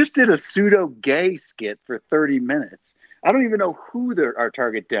 We just did a pseudo-gay skit for 30 minutes. I don't even know who our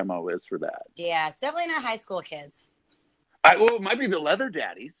target demo is for that. Yeah, it's definitely not high school kids. It might be the Leather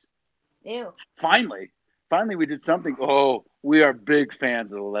Daddies. Ew. Finally, we did something. Oh, we are big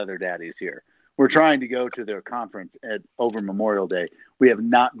fans of the Leather Daddies here. We're trying to go to their conference over Memorial Day. We have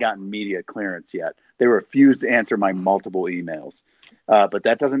not gotten media clearance yet. They refuse to answer my multiple emails. But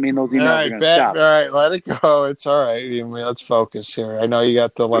that doesn't mean those emails are going to stop. All right, let it go. It's all right. Let's focus here. I know you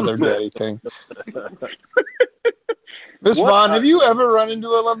got the Leather Daddy thing. Miss Vaughn, have you ever run into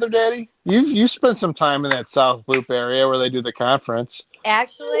a Leather Daddy? You spent some time in that South Loop area where they do the conference.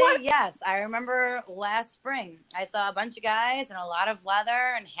 Actually, yes. I remember last spring. I saw a bunch of guys in a lot of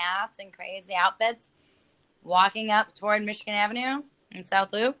leather and hats and crazy outfits walking up toward Michigan Avenue in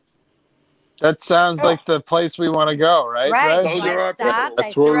South Loop. That sounds like the place we want to go, right? Right. So I stopped,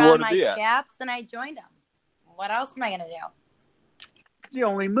 I threw on my caps, and I joined them. What else am I going to do? It's the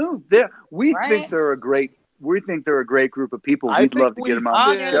only move. We think they're a great group of people. We'd love to get them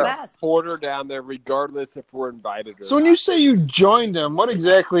on the show. Porter down there, regardless if we're invited or So when you say you joined them, what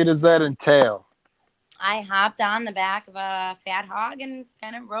exactly does that entail? I hopped on the back of a Fat Hog and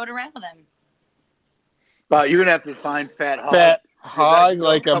kind of rode around with him. You're going to have to find Fat Hog. Fat Hog,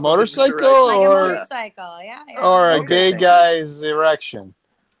 like a motorcycle? Like a motorcycle, yeah. Or a gay guy's erection?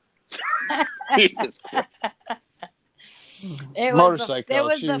 Jesus Christ. It was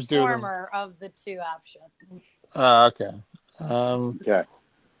the former of the two options. Okay. Okay.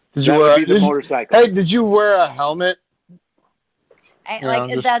 Did you wear the motorcycle? Hey, did you wear a helmet?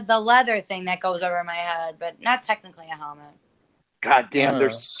 The leather thing that goes over my head, but not technically a helmet. God damn, they're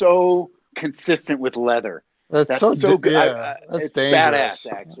so consistent with leather. That's so good. Yeah, that's it's dangerous.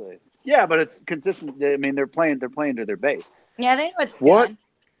 Badass, actually. Yeah, but it's consistent. I mean, they're playing to their base. Yeah, they know what's going.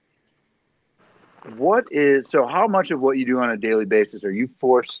 So how much of what you do on a daily basis are you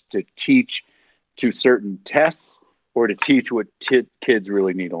forced to teach to certain tests or to teach what kids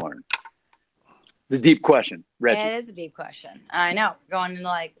really need to learn? The deep question, Reggie. Yeah, it is a deep question. I know. We're going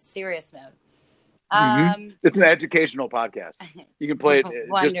into serious mode. It's an educational podcast. You can play it.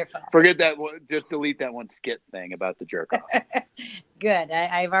 Wonderful. Just forget that. Just delete that one skit thing about the jerk off. Good.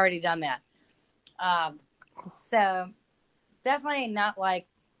 I've already done that. So definitely not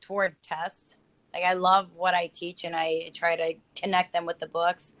toward tests. I love what I teach, and I try to connect them with the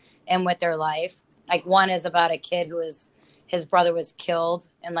books and with their life. One is about a kid his brother was killed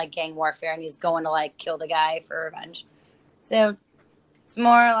in gang warfare, and he's going to kill the guy for revenge. So it's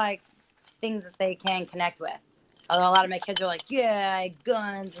more like things that they can connect with. Although a lot of my kids are like, yeah, I had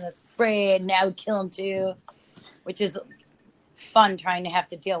guns and that's great, and I would kill them too, which is fun trying to have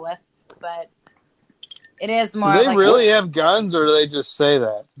to deal with. But it is more. Do they like really have guns, or do they just say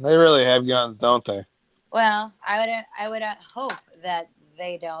that? They really have guns, don't they? Well, I would hope that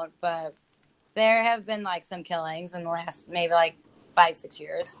they don't, but there have been like some killings in the last maybe like 5-6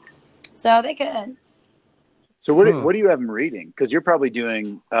 years, so they could. So what do you have them reading? Because you're probably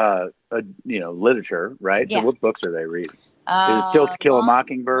doing literature, right? Yeah. So what books are they reading? Is it still To Kill a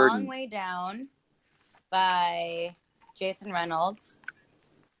Mockingbird? Long Way Down by Jason Reynolds,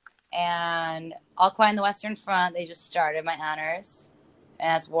 and All Quiet on the Western Front. They just started my honors, and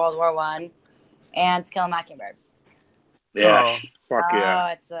that's World War I, and To Kill a Mockingbird. Yeah, fuck yeah!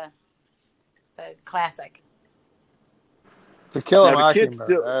 Oh, it's a classic. To Kill a Mockingbird.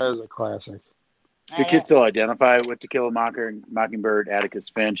 That is a classic. Do kids still identify with To Kill a Mockingbird, Atticus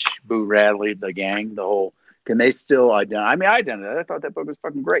Finch, Boo Radley, the gang, the whole? Can they still identify? I mean, I identified. I thought that book was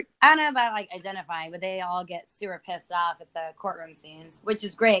fucking great. I don't know about like identifying, but they all get super pissed off at the courtroom scenes, which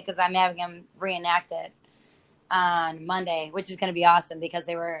is great because I'm having them reenact it on Monday, which is going to be awesome because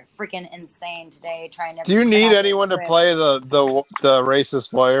they were freaking insane today trying to. Do you need anyone to play the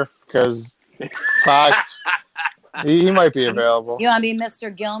racist lawyer? Because Fox. He might be available. You want to be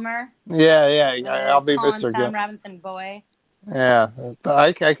Mr. Gilmer? Yeah. I'll be Mr. Gilmer. Tom Robinson boy. Yeah,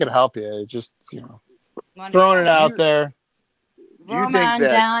 I could help you. Just throwing it out there. Roll on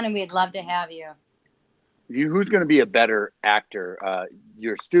down, and we'd love to have you. Who's going to be a better actor,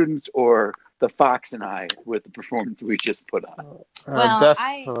 your students or the Fox and I, with the performance we just put on? Well,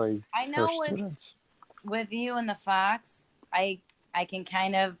 definitely. I know with you and the Fox, I can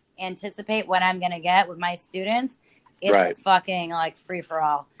kind of anticipate what I'm going to get with my students. It's right. Fucking like free for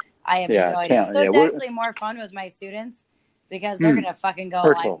all. I have no idea. So it's actually more fun with my students because they're going to fucking go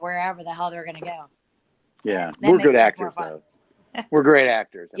like wherever the hell they're going to go. Yeah, we're good actors though. We're great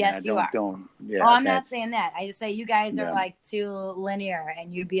actors. Yes, you are. I'm not saying that. I just say you guys are like too linear,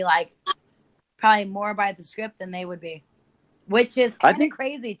 and you'd be like probably more by the script than they would be, which is kind of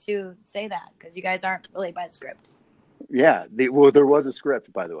crazy to say that because you guys aren't really by the script. Yeah, there was a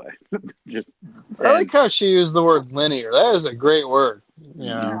script, by the way. I like how she used the word linear. That is a great word.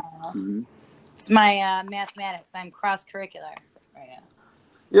 Yeah, it's my mathematics. I'm cross-curricular right now.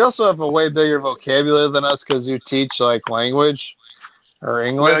 You also have a way bigger vocabulary than us because you teach like language or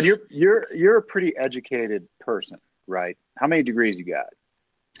English. Well, you're a pretty educated person, right? How many degrees you got?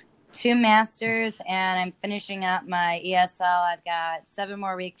 2 masters, and I'm finishing up my ESL. I've got 7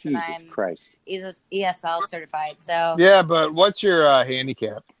 more weeks, and I'm ESL certified. So yeah, but what's your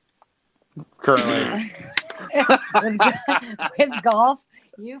handicap currently? with golf,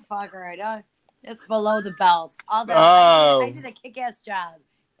 you fucker! It's below the belt. Although I did a kick-ass job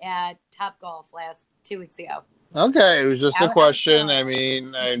at Top Golf 2 weeks ago. Okay, it was just a question. I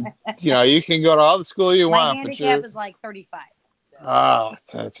mean, you can go to all the school you want. My handicap is like 35. Oh,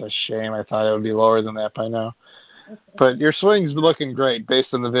 that's a shame. I thought it would be lower than that by now. But your swing's looking great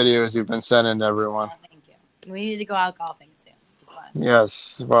based on the videos you've been sending to everyone. Oh, thank you. We need to go out golfing soon.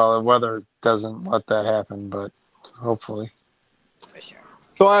 Yes. Well, the weather doesn't let that happen, but hopefully. For sure.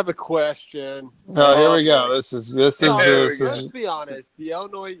 So I have a question. Oh, here we go. This is. Let's be honest. The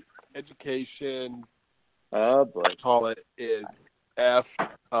Illinois education, I call it, is F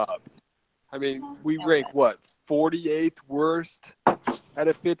up. I mean, we rank what? 48th worst out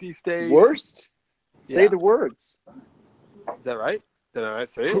of 50 states. Worst? Say the words. Is that right? Did I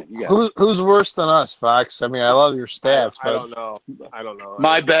say it? Yeah. Who's worse than us, Fox? I mean, I love your stats, I don't know.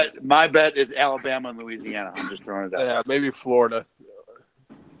 My bet is Alabama and Louisiana. I'm just throwing it out. Yeah, maybe Florida.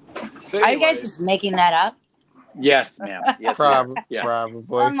 So anyway. Are you guys just making that up? Yes, ma'am. Yes,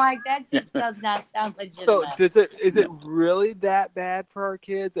 probably. I'm like, that just does not sound legitimate. So is it really that bad for our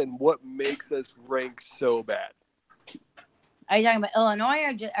kids, and what makes us rank so bad? Are you talking about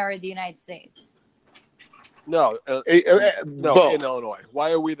Illinois or the United States? No, both. In Illinois.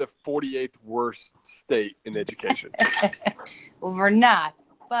 Why are we the 48th worst state in education? Well, we're not,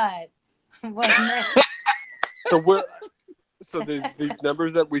 but so these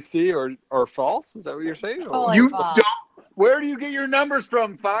numbers that we see are false? Is that what you're saying? Where do you get your numbers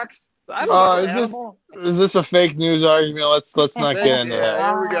from, Fox? Is this a fake news argument? Let's not get into that.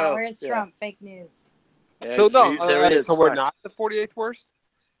 There we go. Where's Trump? Fake news. Yeah, so we're not the 48th worst?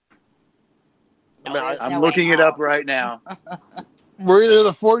 I'm looking it up right now. We're either the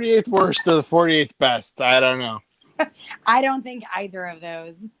 48th worst or the 48th best. I don't know. I don't think either of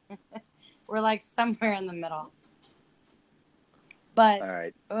those. We're like somewhere in the middle. But all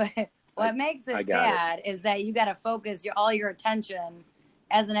right. What makes it bad is that you got to focus all your attention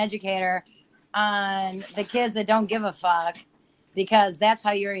as an educator on the kids that don't give a fuck, because that's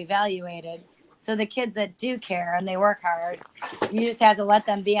how you're evaluated. So the kids that do care and they work hard, you just have to let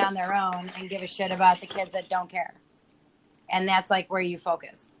them be on their own and give a shit about the kids that don't care. And that's like where you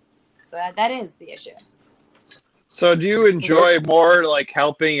focus. So that is the issue. So do you enjoy more like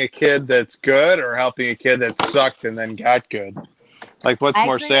helping a kid that's good or helping a kid that sucked and then got good? Like what's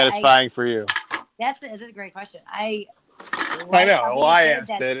more satisfying for you? That's a great question. I know. Well, I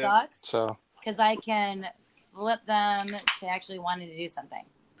asked it. Sucks, so because I can flip them to actually wanting to do something.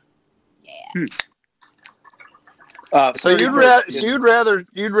 Yeah. So you'd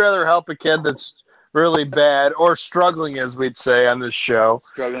rather help a kid that's really bad or struggling, as we'd say on this show.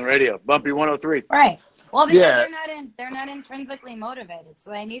 Struggling radio, Bumpy 103. Right. Well, because they're not intrinsically motivated,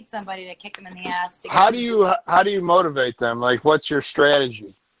 so they need somebody to kick them in the ass. How do you motivate them? Like, what's your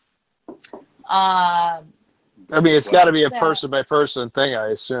strategy? I mean, it's got to be a person by person thing, I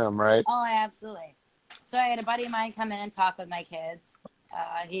assume, right? Oh, absolutely. So I had a buddy of mine come in and talk with my kids.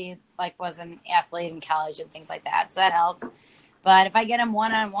 He was an athlete in college and things like that, so that helped. But if I get him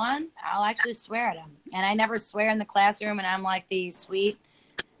one-on-one, I'll actually swear at him, and I never swear in the classroom. And I'm like the sweet,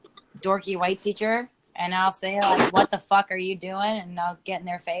 dorky white teacher. And I'll say, like, what the fuck are you doing? And I'll get in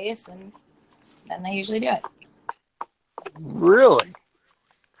their face, and then they usually do it. Really?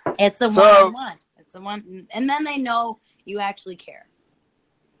 It's a one-on-one. It's a one, and then they know you actually care.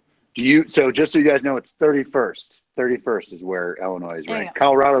 So just so you guys know, it's 31st. 31st is where Illinois is ranked.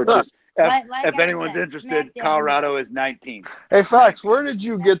 Colorado just, if anyone's interested, Colorado is 19th. Hey, Fox, where did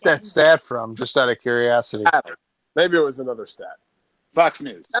you get that stat from, just out of curiosity? Maybe it was another stat. Fox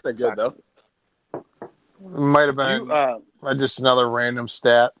News. That's good, though. Might have been just another random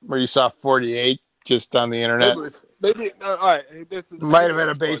stat where you saw 48 just on the internet. All right, might have been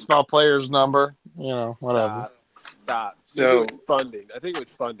a baseball player's number. You know, whatever. Stop. So it was funding. I think it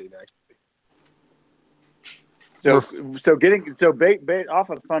was funding, actually. So off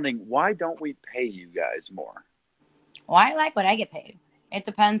of funding, why don't we pay you guys more? Well, I like what I get paid. It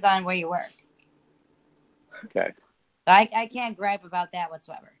depends on where you work. Okay. I can't gripe about that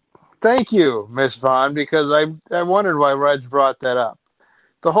whatsoever. Thank you, Miss Vaughn, because I wondered why Reg brought that up.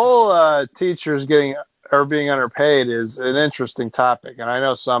 The whole teachers being underpaid is an interesting topic, and I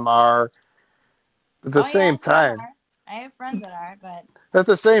know some are. At the same time, I have friends that are, but at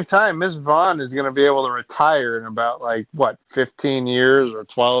the same time, Miss Vaughn is going to be able to retire in about 15 years or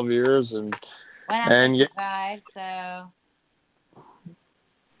 12 years, and when I'm 55, so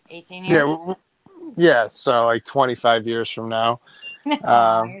 18 years. Yeah, so 25 years from now.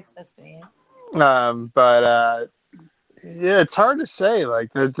 You're so sweet. But it's hard to say.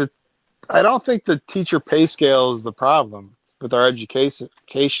 I don't think the teacher pay scale is the problem with our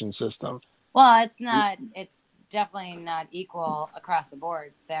education system. Well, it's not. It's definitely not equal across the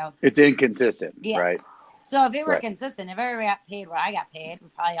board. So it's inconsistent, yes. Right? So if it were consistent, if everybody got paid what I got paid,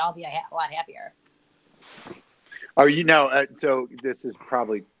 we'd probably all be a lot happier. Are you now? So this is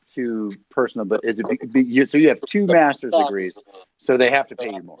probably too personal, but is it so you have 2 master's degrees, so they have to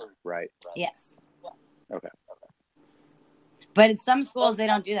pay you more, right? Yes. Okay. But in some schools they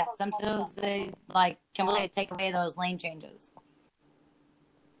don't do that. Some schools they completely take away those lane changes.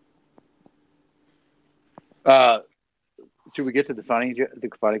 Should we get to the funny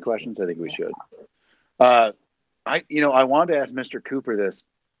questions? I think we should. I wanted to ask Mr. Cooper this,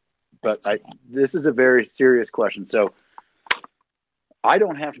 but this is a very serious question. So I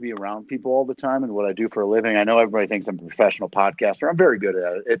don't have to be around people all the time in what I do for a living. I know everybody thinks I'm a professional podcaster. I'm very good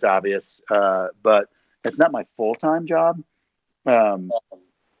at it. It's obvious. But it's not my full-time job. And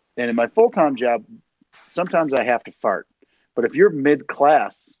in my full-time job, sometimes I have to fart. But if you're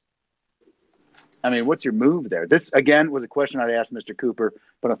mid-class, I mean, what's your move there? This, again, was a question I'd asked Mr. Cooper,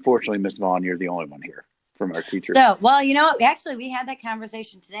 but unfortunately, Ms. Vaughn, you're the only one here from our teacher. So, well, actually, we had that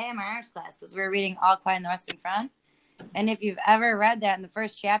conversation today in my Irish class because we were reading All Quiet on the Western Front. And if you've ever read that in the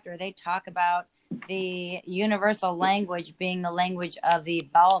first chapter, they talk about the universal language being the language of the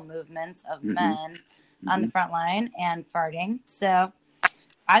bowel movements of men on the front line and farting. So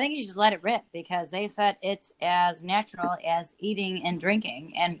I think you should let it rip because they said it's as natural as eating and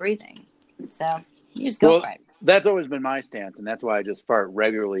drinking and breathing. So you just go for it. That's always been my stance, and that's why I just fart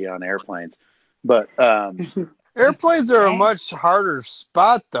regularly on airplanes. But airplanes are a much harder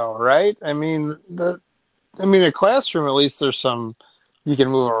spot, though, right? I mean, a classroom, at least there's some, you can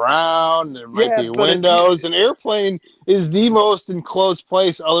move around, there might be windows. An airplane is the most enclosed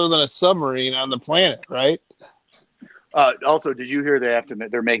place other than a submarine on the planet, right? Also, did you hear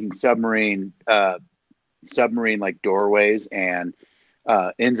they're making submarine doorways and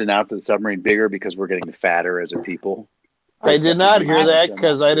ins and outs of the submarine bigger because we're getting fatter as a people. I did not hear that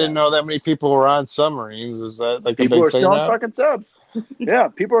because I didn't know that many people were on submarines. Is that like people a big are thing still now? on fucking subs? Yeah,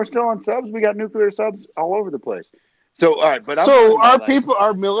 people are still on subs. We got nuclear subs all over the place. So all right, but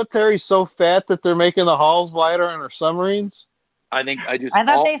are military so fat that they're making the hulls wider on their submarines? I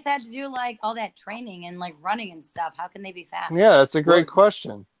thought they said to do like all that training and like running and stuff. How can they be fat? Yeah, that's a great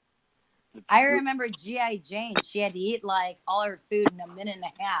question. I remember G.I. Jane. She had to eat like all her food in a minute and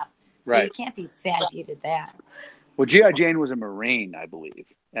a half. So you can't be fat if you did that. Well, G.I. Jane was a Marine, I believe.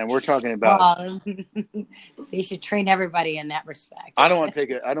 And we're talking about they should train everybody in that respect. I don't want to take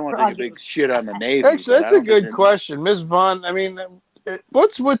a big shit on the Navy. Actually, that's a good question. Ms. Vaughn, I mean,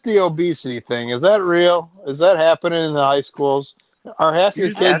 what's with the obesity thing? Is that real? Is that happening in the high schools? Are half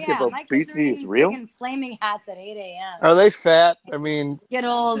your kids if obesity is real? Flaming Hots at 8 a.m. Are they fat? I mean,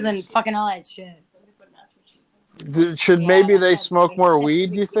 Skittles and fucking all that shit. Should maybe they smoke more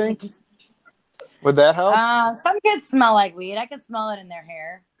weed, do you think? Would that help? Some kids smell like weed. I could smell it in their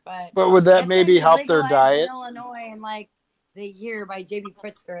hair. But would that maybe help their diet? In Illinois in like the year by J.B.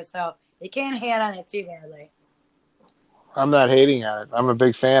 Pritzker, so you can't hate on it too badly. I'm not hating on it. I'm a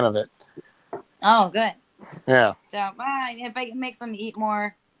big fan of it. Oh, good. Yeah. So if I can make them eat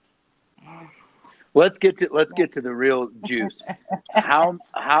more. Let's get to the real juice.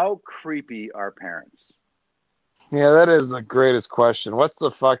 How creepy are parents? Yeah, that is the greatest question. What's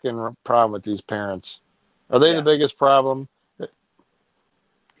the fucking problem with these parents? Are they the biggest problem?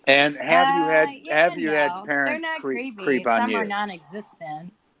 And have you had parents creep on you? Some are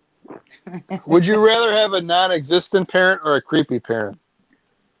non-existent. Would you rather have a non-existent parent or a creepy parent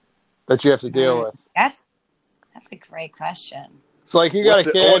that you have to deal with? That's a great question. It's like you got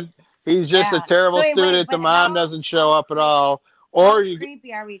a kid, he's just a terrible student, the mom doesn't show up at all. Or how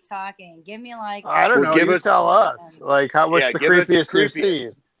creepy are we talking? Give me like I don't know. You tell us. Like what's the creepiest you've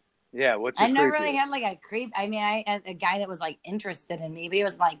seen? Yeah, I never really had like a creep. I mean, I had a guy that was like interested in me, but he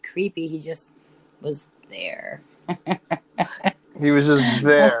wasn't like creepy. He just was there. He was just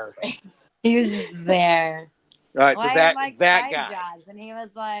there. He was just there. All right, well, so I had, like, that side guy. jobs, and he was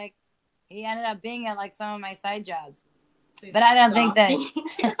like, he ended up being at like some of my side jobs. But I don't think that.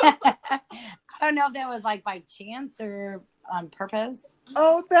 I don't know if that was like by chance or on purpose.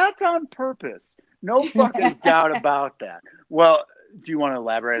 Oh, that's on purpose. No fucking doubt about that. Well, do you want to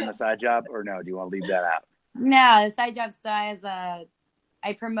elaborate on the side job or no? Do you want to leave that out? No, the side job size.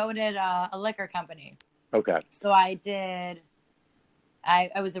 I promoted a liquor company. Okay. So I did. I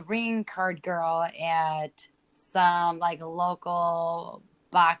was a ring card girl at some like local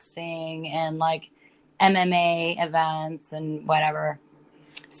boxing and like MMA events and whatever.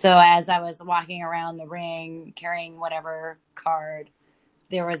 So as I was walking around the ring carrying whatever card,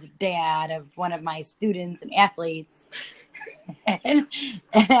 there was a dad of one of my students and athletes. and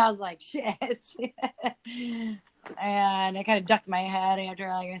I was like, shit. And I kind of ducked my head after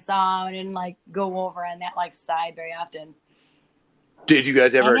like I saw him. I didn't like go over on that like side very often. Did you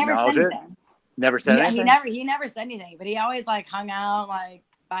guys ever acknowledge it? Never said anything? He never said anything, but he always like hung out like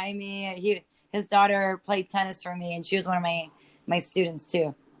by me. His daughter played tennis for me and she was one of my students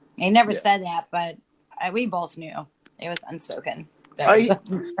too. He never said that, but we both knew. It was unspoken. So you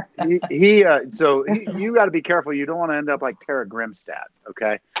got to be careful. You don't want to end up like Tara Grimstad,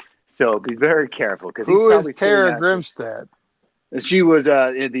 okay? So be very careful because who is Tara Grimstad? She was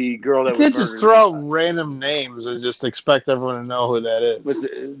the girl that. You can't just throw out random names and just expect everyone to know who that is.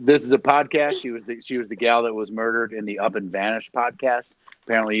 This is a podcast. She was the gal that was murdered in the Up and Vanished podcast.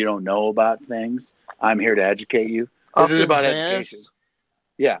 Apparently, you don't know about things. I'm here to educate you. This is about education.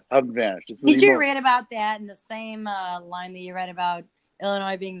 Yeah, Up and Vanished. Did you read about that in the same line that you read about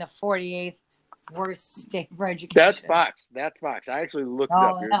Illinois being the 48th worst state for education? That's Fox. I actually looked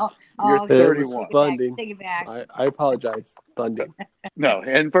it up. You're 31. Thunding. Take it back. I apologize. Thunding. No,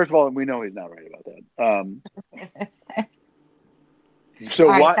 and first of all, we know he's not right about that. So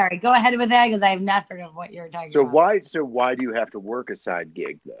all right, sorry. Go ahead with that because I have not heard of what you're talking about. So why do you have to work a side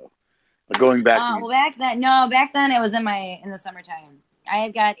gig though? Going back. Back then it was in the summertime. I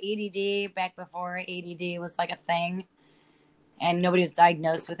had got ADD back before ADD was like a thing, and nobody was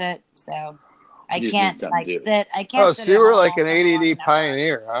diagnosed with it. So I can't like sit. I can't. Oh, so you were like an ADD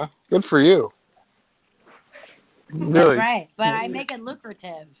pioneer, huh? Good for you. Really? That's right. But I make it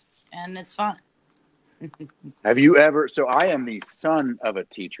lucrative, and it's fun. Have you ever? So I am the son of a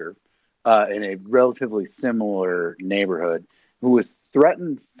teacher in a relatively similar neighborhood who was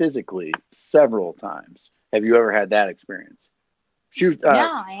threatened physically several times. Have you ever had that experience? No,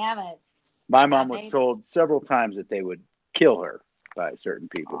 I haven't. My mom was told several times that they would kill her by certain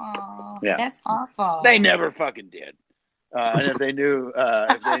people. Oh, yeah, that's awful. They never fucking did. And if they knew,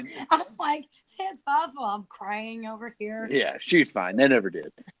 I'm like, that's awful. I'm crying over here. Yeah, she's fine. They never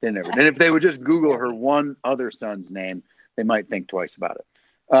did. And if they would just Google her one other son's name, they might think twice about it.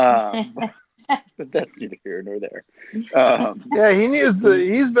 But that's neither here nor there. Yeah, he needs to.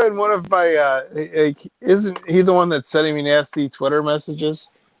 He's been one of my. Isn't he the one that's sending me nasty Twitter messages?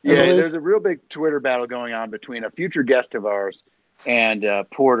 Yeah, there's a real big Twitter battle going on between a future guest of ours and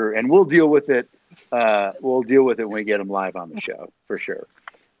Porter, and we'll deal with it. We'll deal with it when we get him live on the show for sure.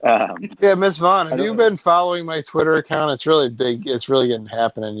 Yeah, Miss Vaughn, have you been following my Twitter account? It's really big. It's really getting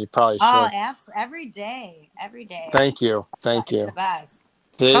happening. You probably should. Oh, every day. Thank you. It's the best.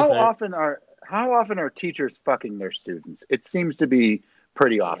 How often are teachers fucking their students? It seems to be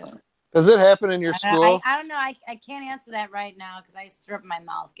pretty often. Does it happen in your school? I don't know. I can't answer that right now because I stripped my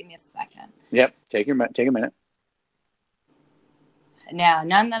mouth. Give me a second. Yep, take a minute. No,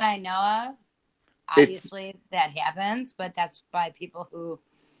 none that I know of. Obviously, that happens, but that's by people who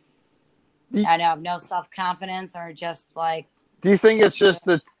I know have no self-confidence or just like. Do you think it's just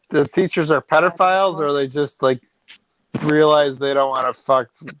that the teachers are pedophiles, or they just like realize they don't want to fuck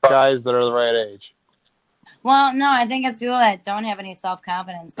guys that are the right age? Well, no, I think it's people that don't have any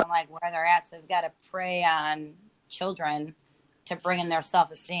self-confidence in like where they're at, so they've got to prey on children to bring in their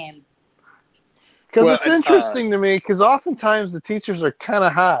self-esteem. Because it's interesting to me, because oftentimes the teachers are kind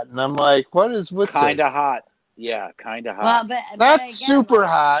of hot, and I'm like, what is with kind this? of hot? Yeah, kind of hot. Well, but not again, super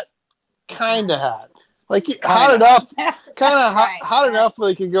hot, kind of hot. Like hot enough, kind of hot enough where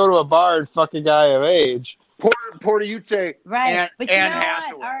they could go to a bar and fuck a guy of age. Porter, you'd say right, but you know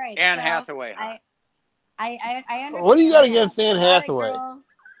Hathaway. What? All right, Anne Hathaway. I understand. What do you got against Anne Hathaway?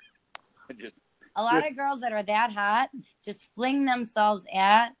 A lot of girls that are that hot just fling themselves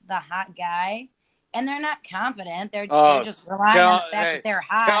at the hot guy, and they're not confident. They're just relying on the fact that they're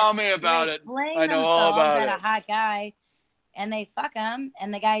hot. Tell me about it. I know all about it. A hot guy, and they fuck him,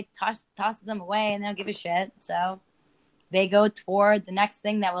 and the guy tosses them away, and they don't give a shit. So they go toward the next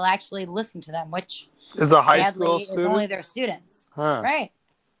thing that will actually listen to them, which is a high school student. Is only their students. Huh. Right.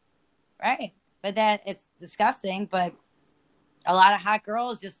 But it's disgusting. But a lot of hot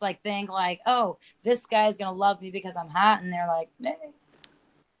girls just like think like, oh, this guy's gonna love me because I'm hot, and they're like, nah.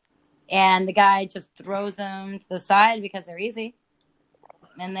 And the guy just throws them to the side because they're easy,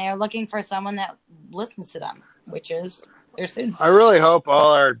 and they're looking for someone that listens to them, which is their students. I really hope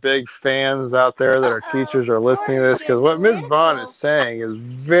all our big fans out there that are teachers are listening to this, because what Ms. Vaughn is saying is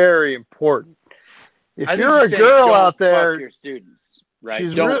very important. If you're a girl out there, your students, right?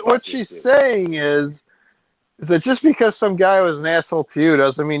 What she's saying is that just because some guy was an asshole to you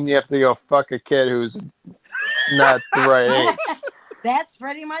doesn't mean you have to go fuck a kid who's not the right age. That's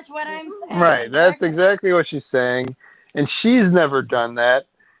pretty much what I'm saying. Right. That's exactly what she's saying. And she's never done that.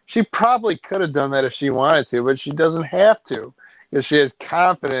 She probably could have done that if she wanted to, but she doesn't have to because she has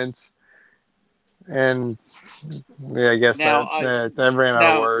confidence. And I guess I ran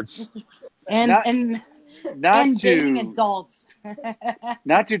out of words. And dating adults.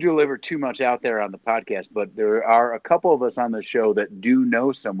 Not to deliver too much out there on the podcast, but there are a couple of us on the show that do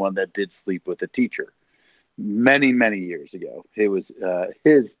know someone that did sleep with a teacher many, many years ago. It was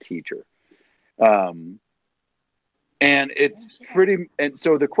his teacher. And it's pretty, and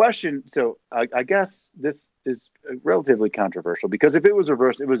so the question, I guess this is relatively controversial, because if it was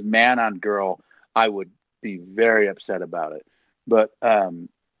reversed, it was man on girl, I would be very upset about it. But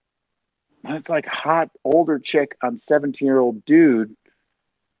it's like hot older chick on 17-year-old dude.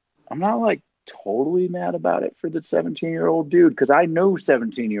 I'm not like totally mad about it for the 17-year-old dude, because I know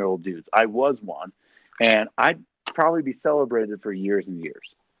 17-year-old dudes. I was one, and I'd probably be celebrated for years and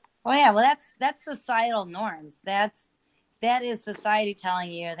years. Oh yeah, well that's societal norms. That is society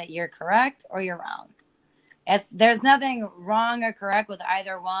telling you that you're correct or you're wrong. There's nothing wrong or correct with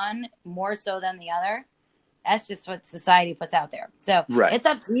either one, more so than the other. That's just what society puts out there. So It's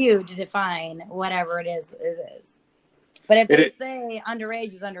up to you to define whatever it is. But if they say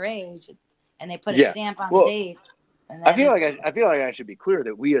underage is underage, and they put a stamp on the date, I feel like I should be clear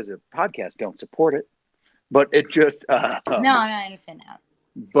that we as a podcast don't support it. But it just no, I understand that.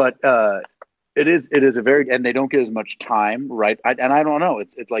 But it is a very, and they don't get as much time, right? I don't know.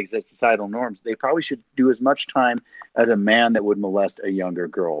 It's like the societal norms. They probably should do as much time as a man that would molest a younger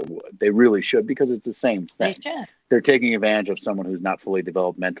girl would. They really should, because it's the same thing. They should. They're taking advantage of someone who's not fully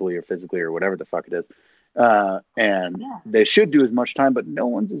developed mentally or physically or whatever the fuck it is. They should do as much time, but no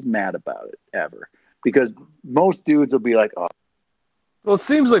one's as mad about it ever, because most dudes will be like, oh. Well, it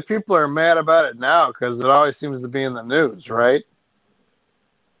seems like people are mad about it now because it always seems to be in the news, right?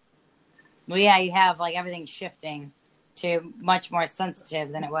 Well, yeah, you have like everything shifting. to much more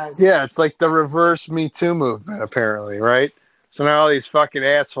sensitive than it was. Yeah, it's like the reverse Me Too movement, apparently, right? So now all these fucking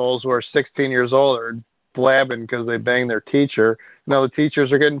assholes who are 16 years old are blabbing because they banged their teacher. Now the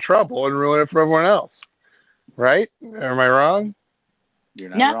teachers are getting in trouble and ruin it for everyone else. Right? Am I wrong? You're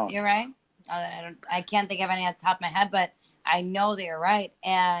not wrong. You're right. I can't think of any off the top of my head, but I know that you're right.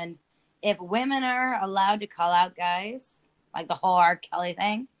 And if women are allowed to call out guys, like the whole R. Kelly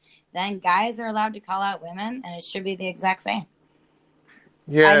thing, then guys are allowed to call out women, and it should be the exact same.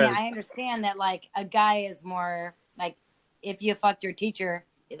 Yeah. I mean, I understand that, like, a guy is more, like, if you fucked your teacher,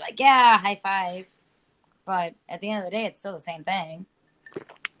 you're like, yeah, high five. But at the end of the day, it's still the same thing.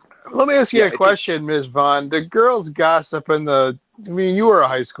 Let me ask you a question, Ms. Vaughn. The girls gossip in the... I mean, you were a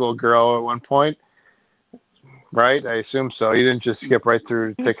high school girl at one point, right? I assume so. You didn't just skip right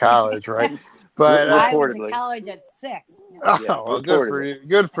through to college, right? But I was in college at 6. Oh, well, good for you.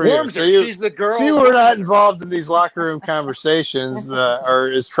 Good for you. So she's the girl. So you were not involved in these locker room conversations, or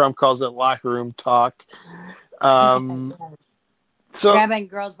as Trump calls it, locker room talk. So grabbing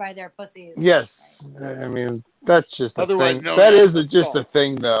girls by their pussies. Yes, I mean that's just a thing. That is just a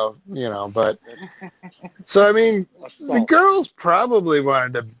thing, though, you know. But so I mean, the girls probably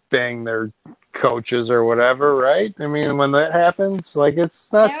wanted to bang their coaches or whatever, right? I mean, when that happens, like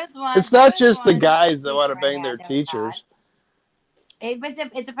it's not just the guys that want to bang their teachers.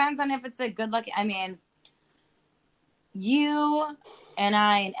 It depends on if it's a good look. I mean, you and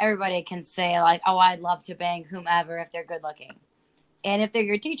I and everybody can say like, "Oh, I'd love to bang whomever if they're good looking." And if they're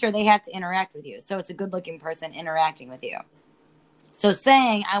your teacher, they have to interact with you. So it's a good-looking person interacting with you. So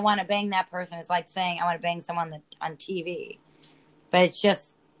saying, I want to bang that person is like saying, I want to bang someone on TV. But it's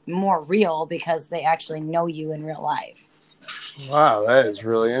just more real because they actually know you in real life. Wow, that is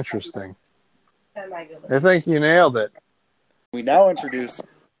really interesting. I think you nailed it. We now introduce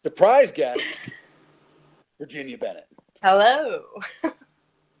surprise guest, Virginia Bennett. Hello.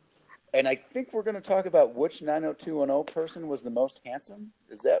 And I think we're going to talk about which 90210 person was the most handsome.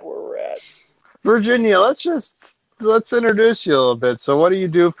 Is that where we're at? Virginia, let's introduce you a little bit. So what do you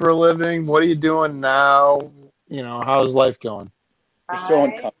do for a living? What are you doing now? You know, how's life going?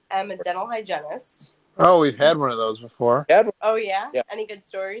 I am a dental hygienist. Oh, we've had one of those before. Oh, yeah? Any good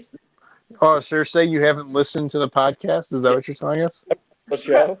stories? Oh, so you're saying you haven't listened to the podcast? Is that what you're telling us? The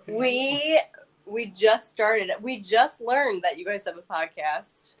show? We just started. We just learned that you guys have a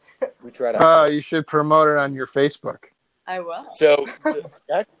podcast. We try to. You should promote it on your Facebook. I will. So,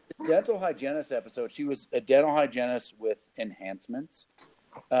 that dental hygienist episode, she was a dental hygienist with enhancements.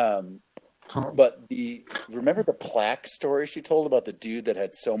 But remember the plaque story she told about the dude that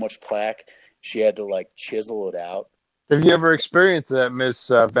had so much plaque she had to like chisel it out? Have you ever experienced that,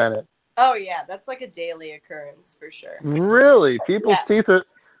 Miss Bennett? Oh yeah, that's like a daily occurrence for sure. Really? People's teeth are.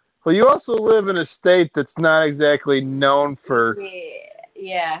 Well, you also live in a state that's not exactly known for.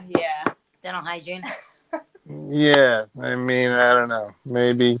 Yeah. Dental hygiene. Yeah, I mean, I don't know.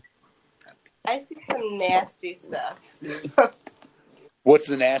 Maybe. I see some nasty stuff. What's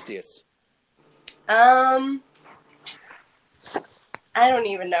the nastiest? I don't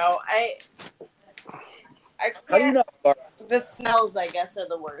even know. How do you know? The smells, I guess, are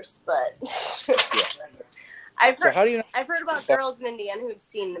the worst, but I've heard about girls in Indiana who've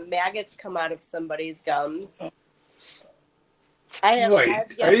seen maggots come out of somebody's gums.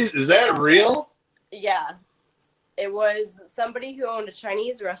 Is that real? Yeah. It was somebody who owned a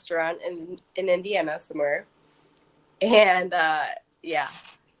Chinese restaurant in Indiana somewhere. And, a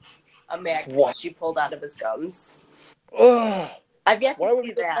maggot she pulled out of his gums. Ugh. I've yet to Why would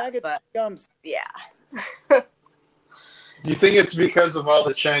see that, but gums? Yeah. Do you think it's because of all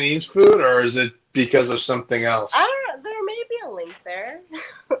the Chinese food, or is it because of something else? I don't know. There may be a link there.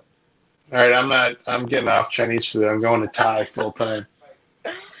 All right, I'm getting off Chinese food. I'm going to Thai full time.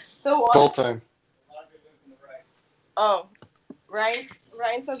 The what? Full time. Oh, Ryan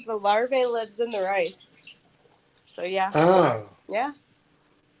says the larvae lives in the rice. So yeah. Oh. Yeah.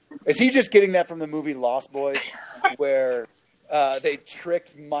 Is he just getting that from the movie Lost Boys, where they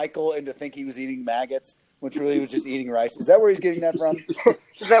tricked Michael into thinking he was eating maggots, which really was just eating rice? Is that where he's getting that from?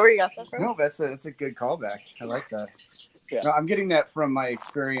 Is that where you got that from? No, that's a good callback. I like that. Yeah. No, I'm getting that from my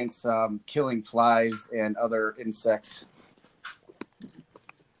experience killing flies and other insects.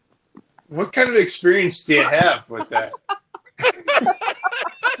 What kind of experience do you have with that?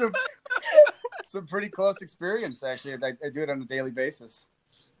 Some pretty close experience, actually. I do it on a daily basis.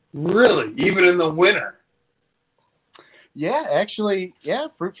 Really? Even in the winter? Yeah, actually,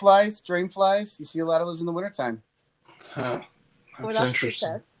 fruit flies, drain flies. You see a lot of those in the wintertime. Huh. That's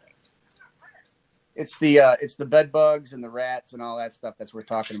interesting. It's the bed bugs and the rats and all that stuff that's we're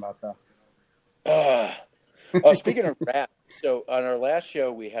talking about, though. Speaking of rap, so on our last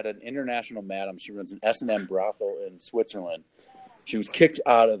show, we had an international madam. She runs an S&M brothel in Switzerland. She was kicked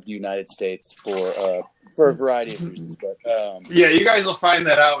out of the United States for a variety of reasons. But yeah, you guys will find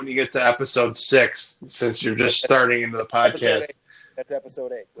that out when you get to episode 6, since you're just starting into the podcast. That's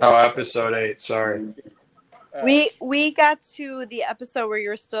episode 8. Oh, episode 8. Sorry. We got to the episode where you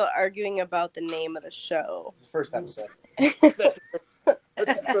were still arguing about the name of the show. It's the first episode. That's the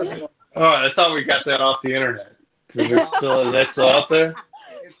first one. Oh, I thought we got that off the internet. Is that still out there?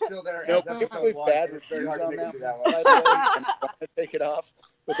 It's still there. No, probably bad reviews on that one. By the way, I'm trying to take it off.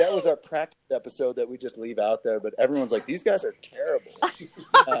 But that was our practice episode that we just leave out there. But everyone's like, these guys are terrible.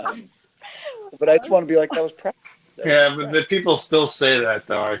 But I just want to be like, that was practice. But the people still say that,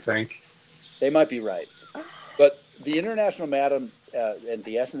 though, I think. They might be right. But the international madam at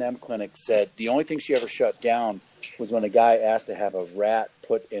the S&M clinic said the only thing she ever shut down was when a guy asked to have a rat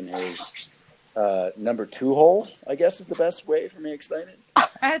put in his number 2 hole, I guess is the best way for me to explain it.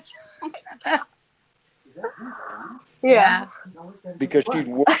 Yeah. Because she'd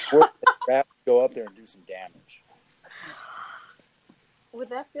work the rat would go up there and do some damage. Would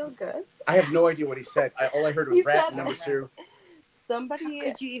that feel good? I have no idea what he said. All I heard was rat number 2. Somebody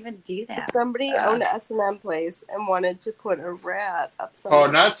could you even do that? Somebody owned an S&M place and wanted to put a rat up somewhere.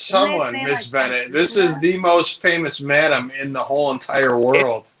 Oh, not someone, Miss Bennett. This is the most famous madam in the whole entire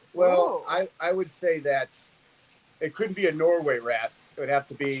world. Well, I would say that it couldn't be a Norway rat. It would have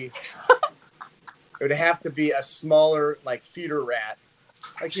to be a smaller, like, feeder rat.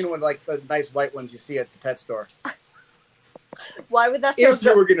 Like, like the nice white ones you see at the pet store. Why would that feel good? If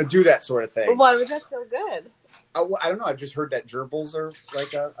you were going to do that sort of thing. Well, why would that feel good? I don't know. I've just heard that gerbils are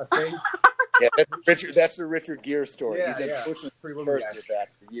like a thing. Yeah, that's the Richard Gere story. Yeah, He's been pushing first with that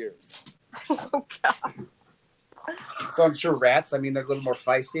for years. Oh, God. So I'm sure rats, they're a little more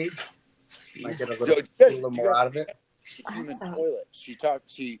feisty. Might get a little more out of it. Human toilet. She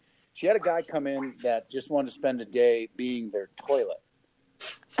had a guy come in that just wanted to spend a day being their toilet.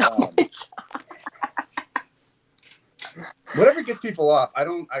 Whatever gets people off, I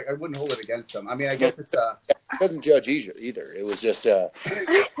wouldn't hold it against them. I guess it's It doesn't judge either. It was just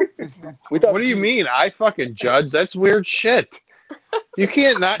what do you mean? I fucking judge? That's weird shit. You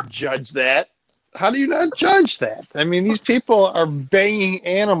can't not judge that. How do you not judge that? These people are banging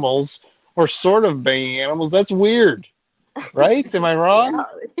animals or sort of banging animals. That's weird. Right? Am I wrong?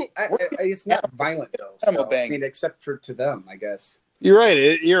 It's not violent though. So, except for to them, I guess. You're right.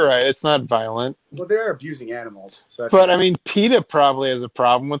 It's not violent. Well, they're abusing animals. So PETA probably has a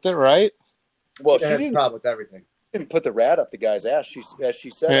problem with it, right? Well, she has a problem with everything. Didn't put the rat up the guy's ass. As she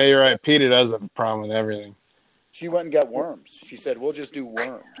said. Yeah, you're right. PETA does have a problem with everything. She went and got worms. She said, "We'll just do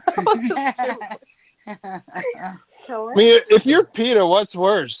worms." If you're PETA, what's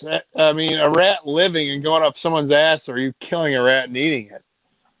worse? A rat living and going up someone's ass, or are you killing a rat and eating it?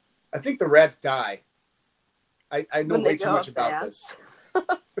 I think the rats die. I know way too much about this.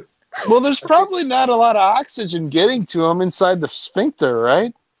 Well, there's probably not a lot of oxygen getting to them inside the sphincter,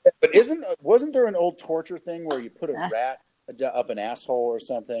 right? But wasn't there an old torture thing where you put a rat up an asshole or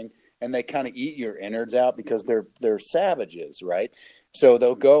something, and they kind of eat your innards out because they're savages, right? So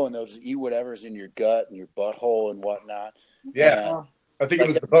they'll go and they'll just eat whatever's in your gut and your butthole and whatnot. Yeah, I think it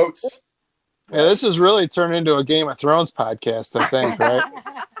was the boats. Yeah, this has really turned into a Game of Thrones podcast, I think, right?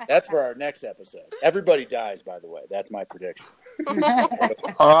 That's for our next episode. Everybody dies, by the way. That's my prediction.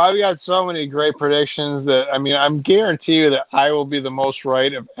 I've got so many great predictions that, I'm guarantee you that I will be the most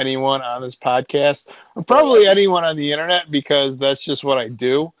right of anyone on this podcast. Or probably anyone on the internet, because that's just what I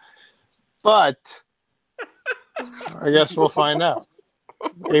do. But I guess we'll find out.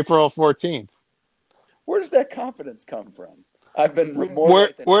 April 14th. Where does that confidence come from? I've been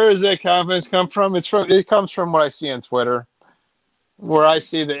where does that confidence come from? It comes from what I see on Twitter, where I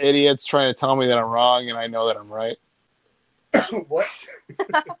see the idiots trying to tell me that I'm wrong and I know that I'm right. What?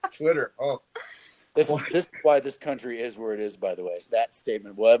 Twitter. Oh. This is why this country is where it is, by the way. That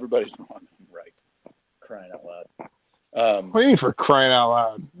statement, well, everybody's wrong. I'm right. Crying out loud. What do you mean for crying out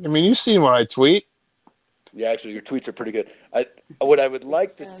loud? You've seen what I tweet. Yeah, actually, your tweets are pretty good. What I would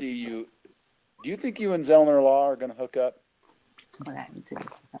like to see you, do you think you and Zellner Law are going to hook up?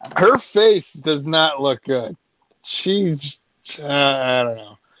 Her face does not look good. She's, I don't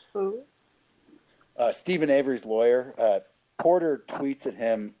know. Who? Stephen Avery's lawyer, Porter tweets at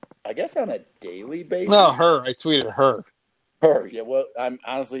him, I guess on a daily basis. No, her. I tweeted her. Her, yeah. Well, I'm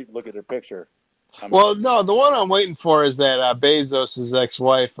honestly, look at her picture. No, the one I'm waiting for is that Bezos'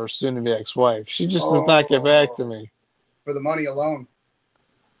 ex-wife or soon-to-be ex-wife. She just does not get back to me. For the money alone.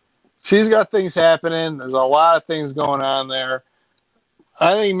 She's got things happening. There's a lot of things going on there.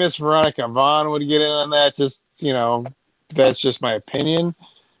 I think Miss Veronica Vaughn would get in on that. Just, that's just my opinion.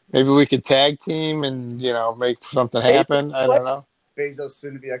 Maybe we could tag team and, make something happen. I don't know. Bezos'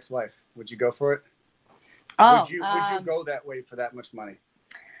 soon-to-be ex-wife. Would you go for it? Oh, would you go that way for that much money?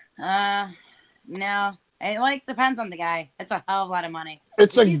 No. It depends on the guy. It's a hell of a lot of money.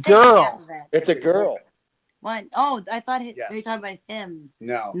 It's a girl. It's a girl. What? Oh, I thought Yes. you were talking about him.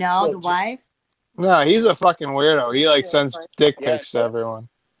 No. No, the wife? No, he's a fucking weirdo. He sends dick pics to everyone.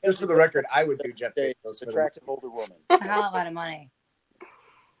 Just for the record, I would do Jeff Bezos. Attractive older woman. It's a hell of a lot of money.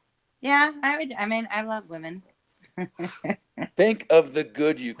 Yeah, I would. I mean, I love women. Think of the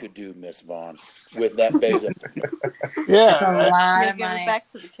good you could do, Miss Vaughn, with that Bezos. Yeah, It's a lot of Give money. it back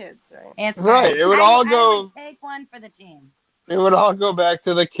to the kids, right? It's right. It would all go. I would take one for the team. It would all go back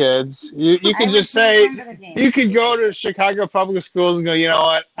to the kids. You could just say, you could go to Chicago public schools and go, you know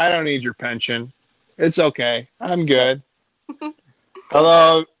what? I don't need your pension. It's okay. I'm good.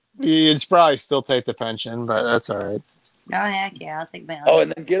 Although you'd probably still take the pension, but that's all right. Oh, heck yeah. I'll take my own. Oh,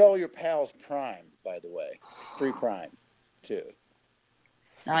 and then get all your pals Prime, by the way. Free Prime, too.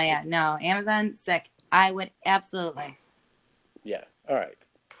 Oh, yeah. No, Amazon, sick. I would absolutely. Yeah. All right.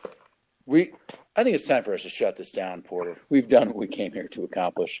 I think it's time for us to shut this down, Porter. We've done what we came here to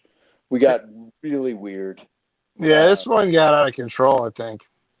accomplish. We got really weird. Yeah, this one got out of control, I think.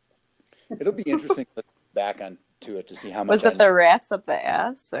 It'll be interesting to look back onto it to see how much. Was it the rats up the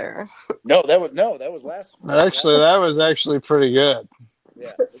ass, or? No, that was last. Actually, that was actually pretty good.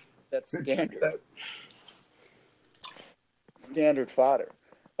 Yeah, that's standard. Standard fodder.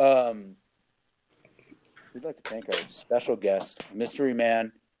 We'd like to thank our special guest, Mystery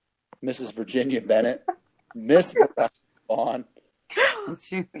Man, Mrs. Virginia Bennett, Miss Vaughn.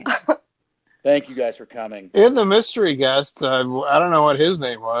 Thank you guys for coming. And the mystery guest, I don't know what his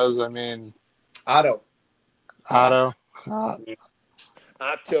name was. I mean, Otto. Otto, and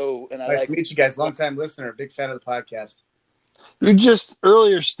nice to meet you guys. Long-time listener, big fan of the podcast. You just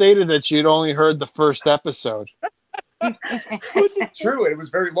earlier stated that you'd only heard the first episode. Which is true. It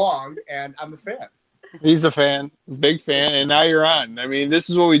was very long, and I'm a fan. He's a fan, big fan, and now you're on. I mean, this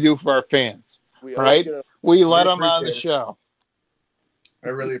is what we do for our fans, right? We let them on the show. I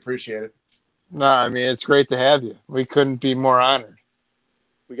really appreciate it. No, I mean, it's great to have you. We couldn't be more honored.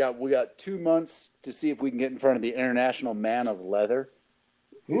 We got 2 months to see if we can get in front of the International Man of Leather.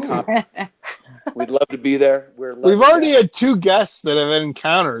 We'd love to be there. We've already had 2 guests that have had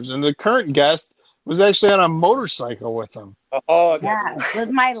encounters, and the current guest was actually on a motorcycle with them. Oh, yeah, with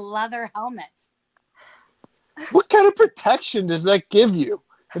my leather helmet. What kind of protection does that give you?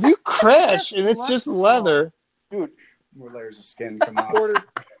 If you crash and it's just leather, dude, more layers of skin come off.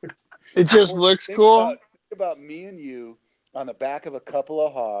 It just looks cool. Think about me and you on the back of a couple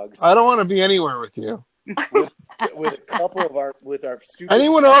of hogs. I don't want to be anywhere with you. With a couple of our stupid.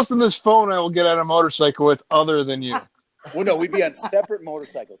 Anyone else on this phone I will get on a motorcycle with other than you. Well, no, we'd be on separate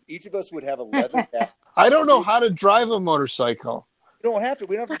motorcycles. Each of us would have a leather bag. I don't know how to drive a motorcycle. You don't have to.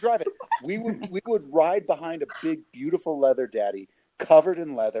 We don't have to drive it. We would ride behind a big, beautiful leather daddy covered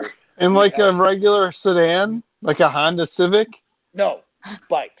in leather. In like a regular sedan, like a Honda Civic? No,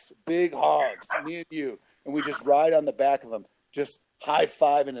 bikes, big hogs, me and you, and we just ride on the back of them, just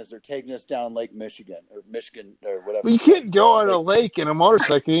high-fiving as they're taking us down Lake Michigan or whatever. Well, you can't go on a lake in a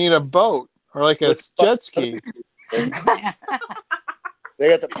motorcycle. You need a boat or like a jet ski. They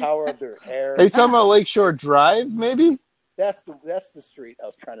got the power of their hair. Are you talking about Lakeshore Drive, maybe? That's the street I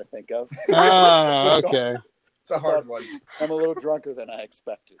was trying to think of. Ah, okay. It's a hard one. I'm a little drunker than I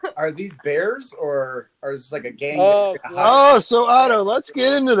expected. Are these bears or is this like a gang? So Otto, let's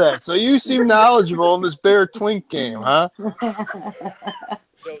get into that. So you seem knowledgeable in this bear twink game, huh?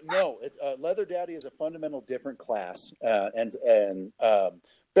 No, it's Leather Daddy is a fundamental different class, and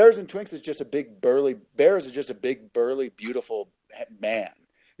Bears and Twinks is just a big burly. Bears is just a big burly, beautiful man.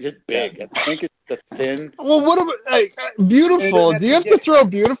 He's just big. And Twink is the thin. Well, what about beautiful? Do you have to throw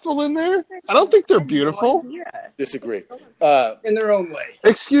beautiful in there? I don't think they're beautiful. Disagree. In their own way.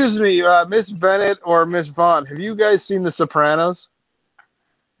 Excuse me, Miss Bennett or Miss Vaughn. Have you guys seen The Sopranos?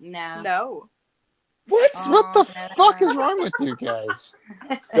 No. What? What the fuck is wrong with you guys?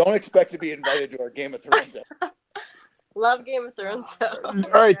 Don't expect to be invited to our Game of Thrones. Love Game of Thrones, though. All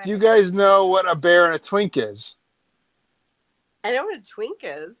right, do you guys know what a bear and a twink is? I know what a twink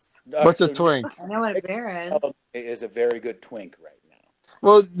is. What's a twink? I know what a bear is. Is a very good twink right now.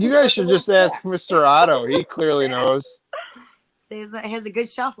 Well, you guys should just ask Mr. Otto. He clearly knows. Says that it has a good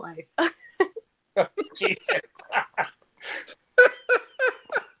shelf life. Jesus.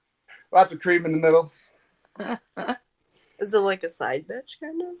 Lots of cream in the middle. Is it like a side bitch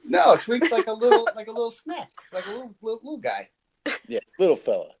kind of? No, twink's like a little snack, like a little guy. Yeah, Little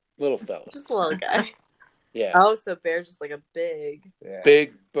fella. Just a little guy. Yeah. Oh, so bear's just like a big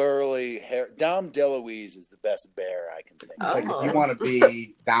burly hair. Dom DeLuise is the best bear I can think of. Like if you want to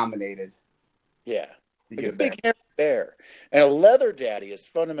be dominated. Yeah. Like a big hairy bear. And a leather daddy is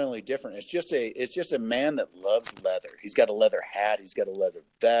fundamentally different. It's just a man that loves leather. He's got a leather hat. He's got a leather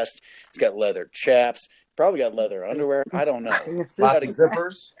vest. He's got leather chaps. Probably got leather underwear. I don't know. Lots of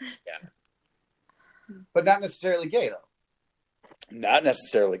zippers. Yeah. But not necessarily gay, though. Not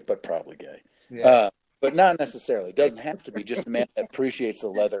necessarily, but probably gay. Yeah. But not necessarily. It doesn't have to be. Just a man that appreciates the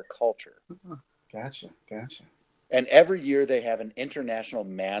leather culture. Gotcha. And every year they have an International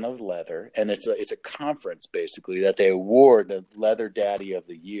Man of Leather, and it's a conference basically that they award the Leather Daddy of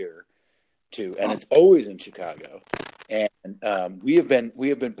the Year to, and it's always in Chicago. And we have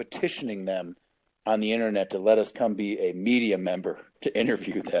been petitioning them on the internet to let us come be a media member to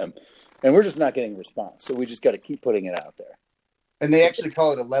interview them, and we're just not getting a response. So we just got to keep putting it out there. And they actually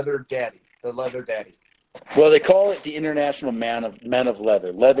call it a Leather Daddy, the Leather Daddy. Well, they call it the International Men of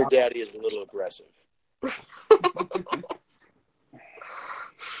Leather. Leather Daddy is a little aggressive.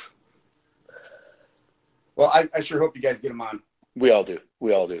 Well, I sure hope you guys get them on. We all do.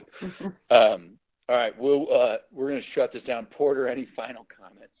 All right, we're going to shut this down. Porter, any final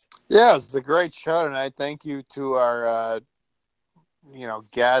comments? Yeah, it's a great show tonight. Thank you to our,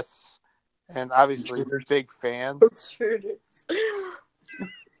 guests and obviously big fans. We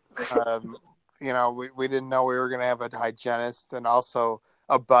didn't know we were going to have a hygienist and also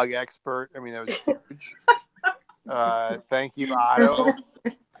a bug expert. I mean, that was huge. Thank you, Otto.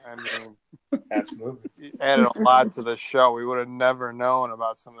 I mean, absolutely, you added a lot to the show. We would have never known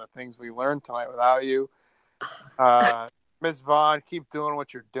about some of the things we learned tonight without you. Ms. Vaughn, keep doing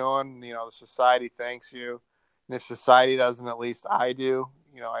what you're doing. The society thanks you. And if society doesn't, at least I do.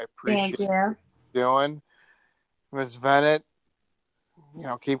 I appreciate you doing. Ms. Bennett,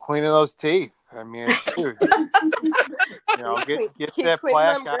 keep cleaning those teeth. I mean, it's huge. Get that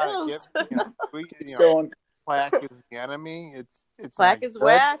plaque out. Plaque is the enemy. It's plaque is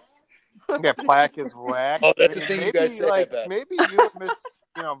whack. Yeah, plaque is whack. Oh, that's the thing you guys say about. Maybe you and Miss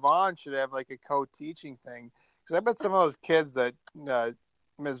Vaughn should have like a co-teaching thing, because I bet some of those kids that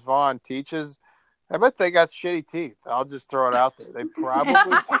Ms. Vaughn teaches, I bet they got shitty teeth. I'll just throw it out there. They probably.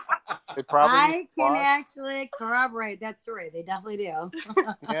 I can actually corroborate that story. They definitely do.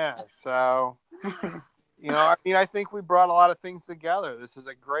 Yeah. So, I think we brought a lot of things together. This is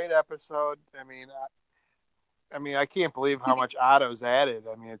a great episode. I mean, I can't believe how much Otto's added.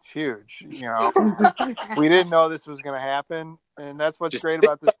 I mean, it's huge. We didn't know this was going to happen, and that's what's great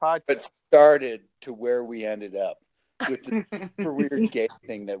about this podcast. It started to where we ended up with the weird gay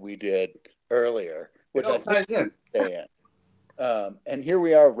thing that we did earlier, which I think ties in. And here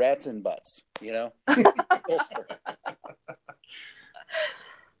we are, rats and butts. I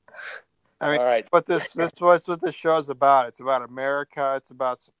mean, all right. But this was what this show is about. It's about America. It's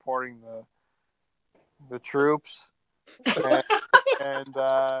about supporting the troops and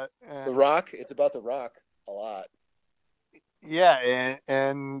the Rock. It's about the Rock a lot. Yeah,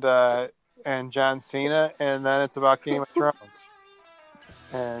 and John Cena, and then it's about Game of Thrones.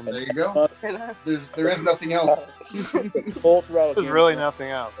 And there you go. There is nothing else. There's really nothing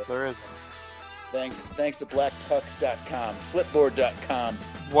else. There isn't. Thanks to blacktux.com, flipboard.com,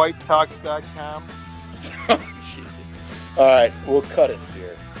 whitetux.com. Oh, Jesus. All right, we'll cut it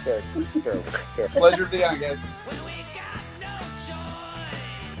here. Fair. Pleasure to be on, guys.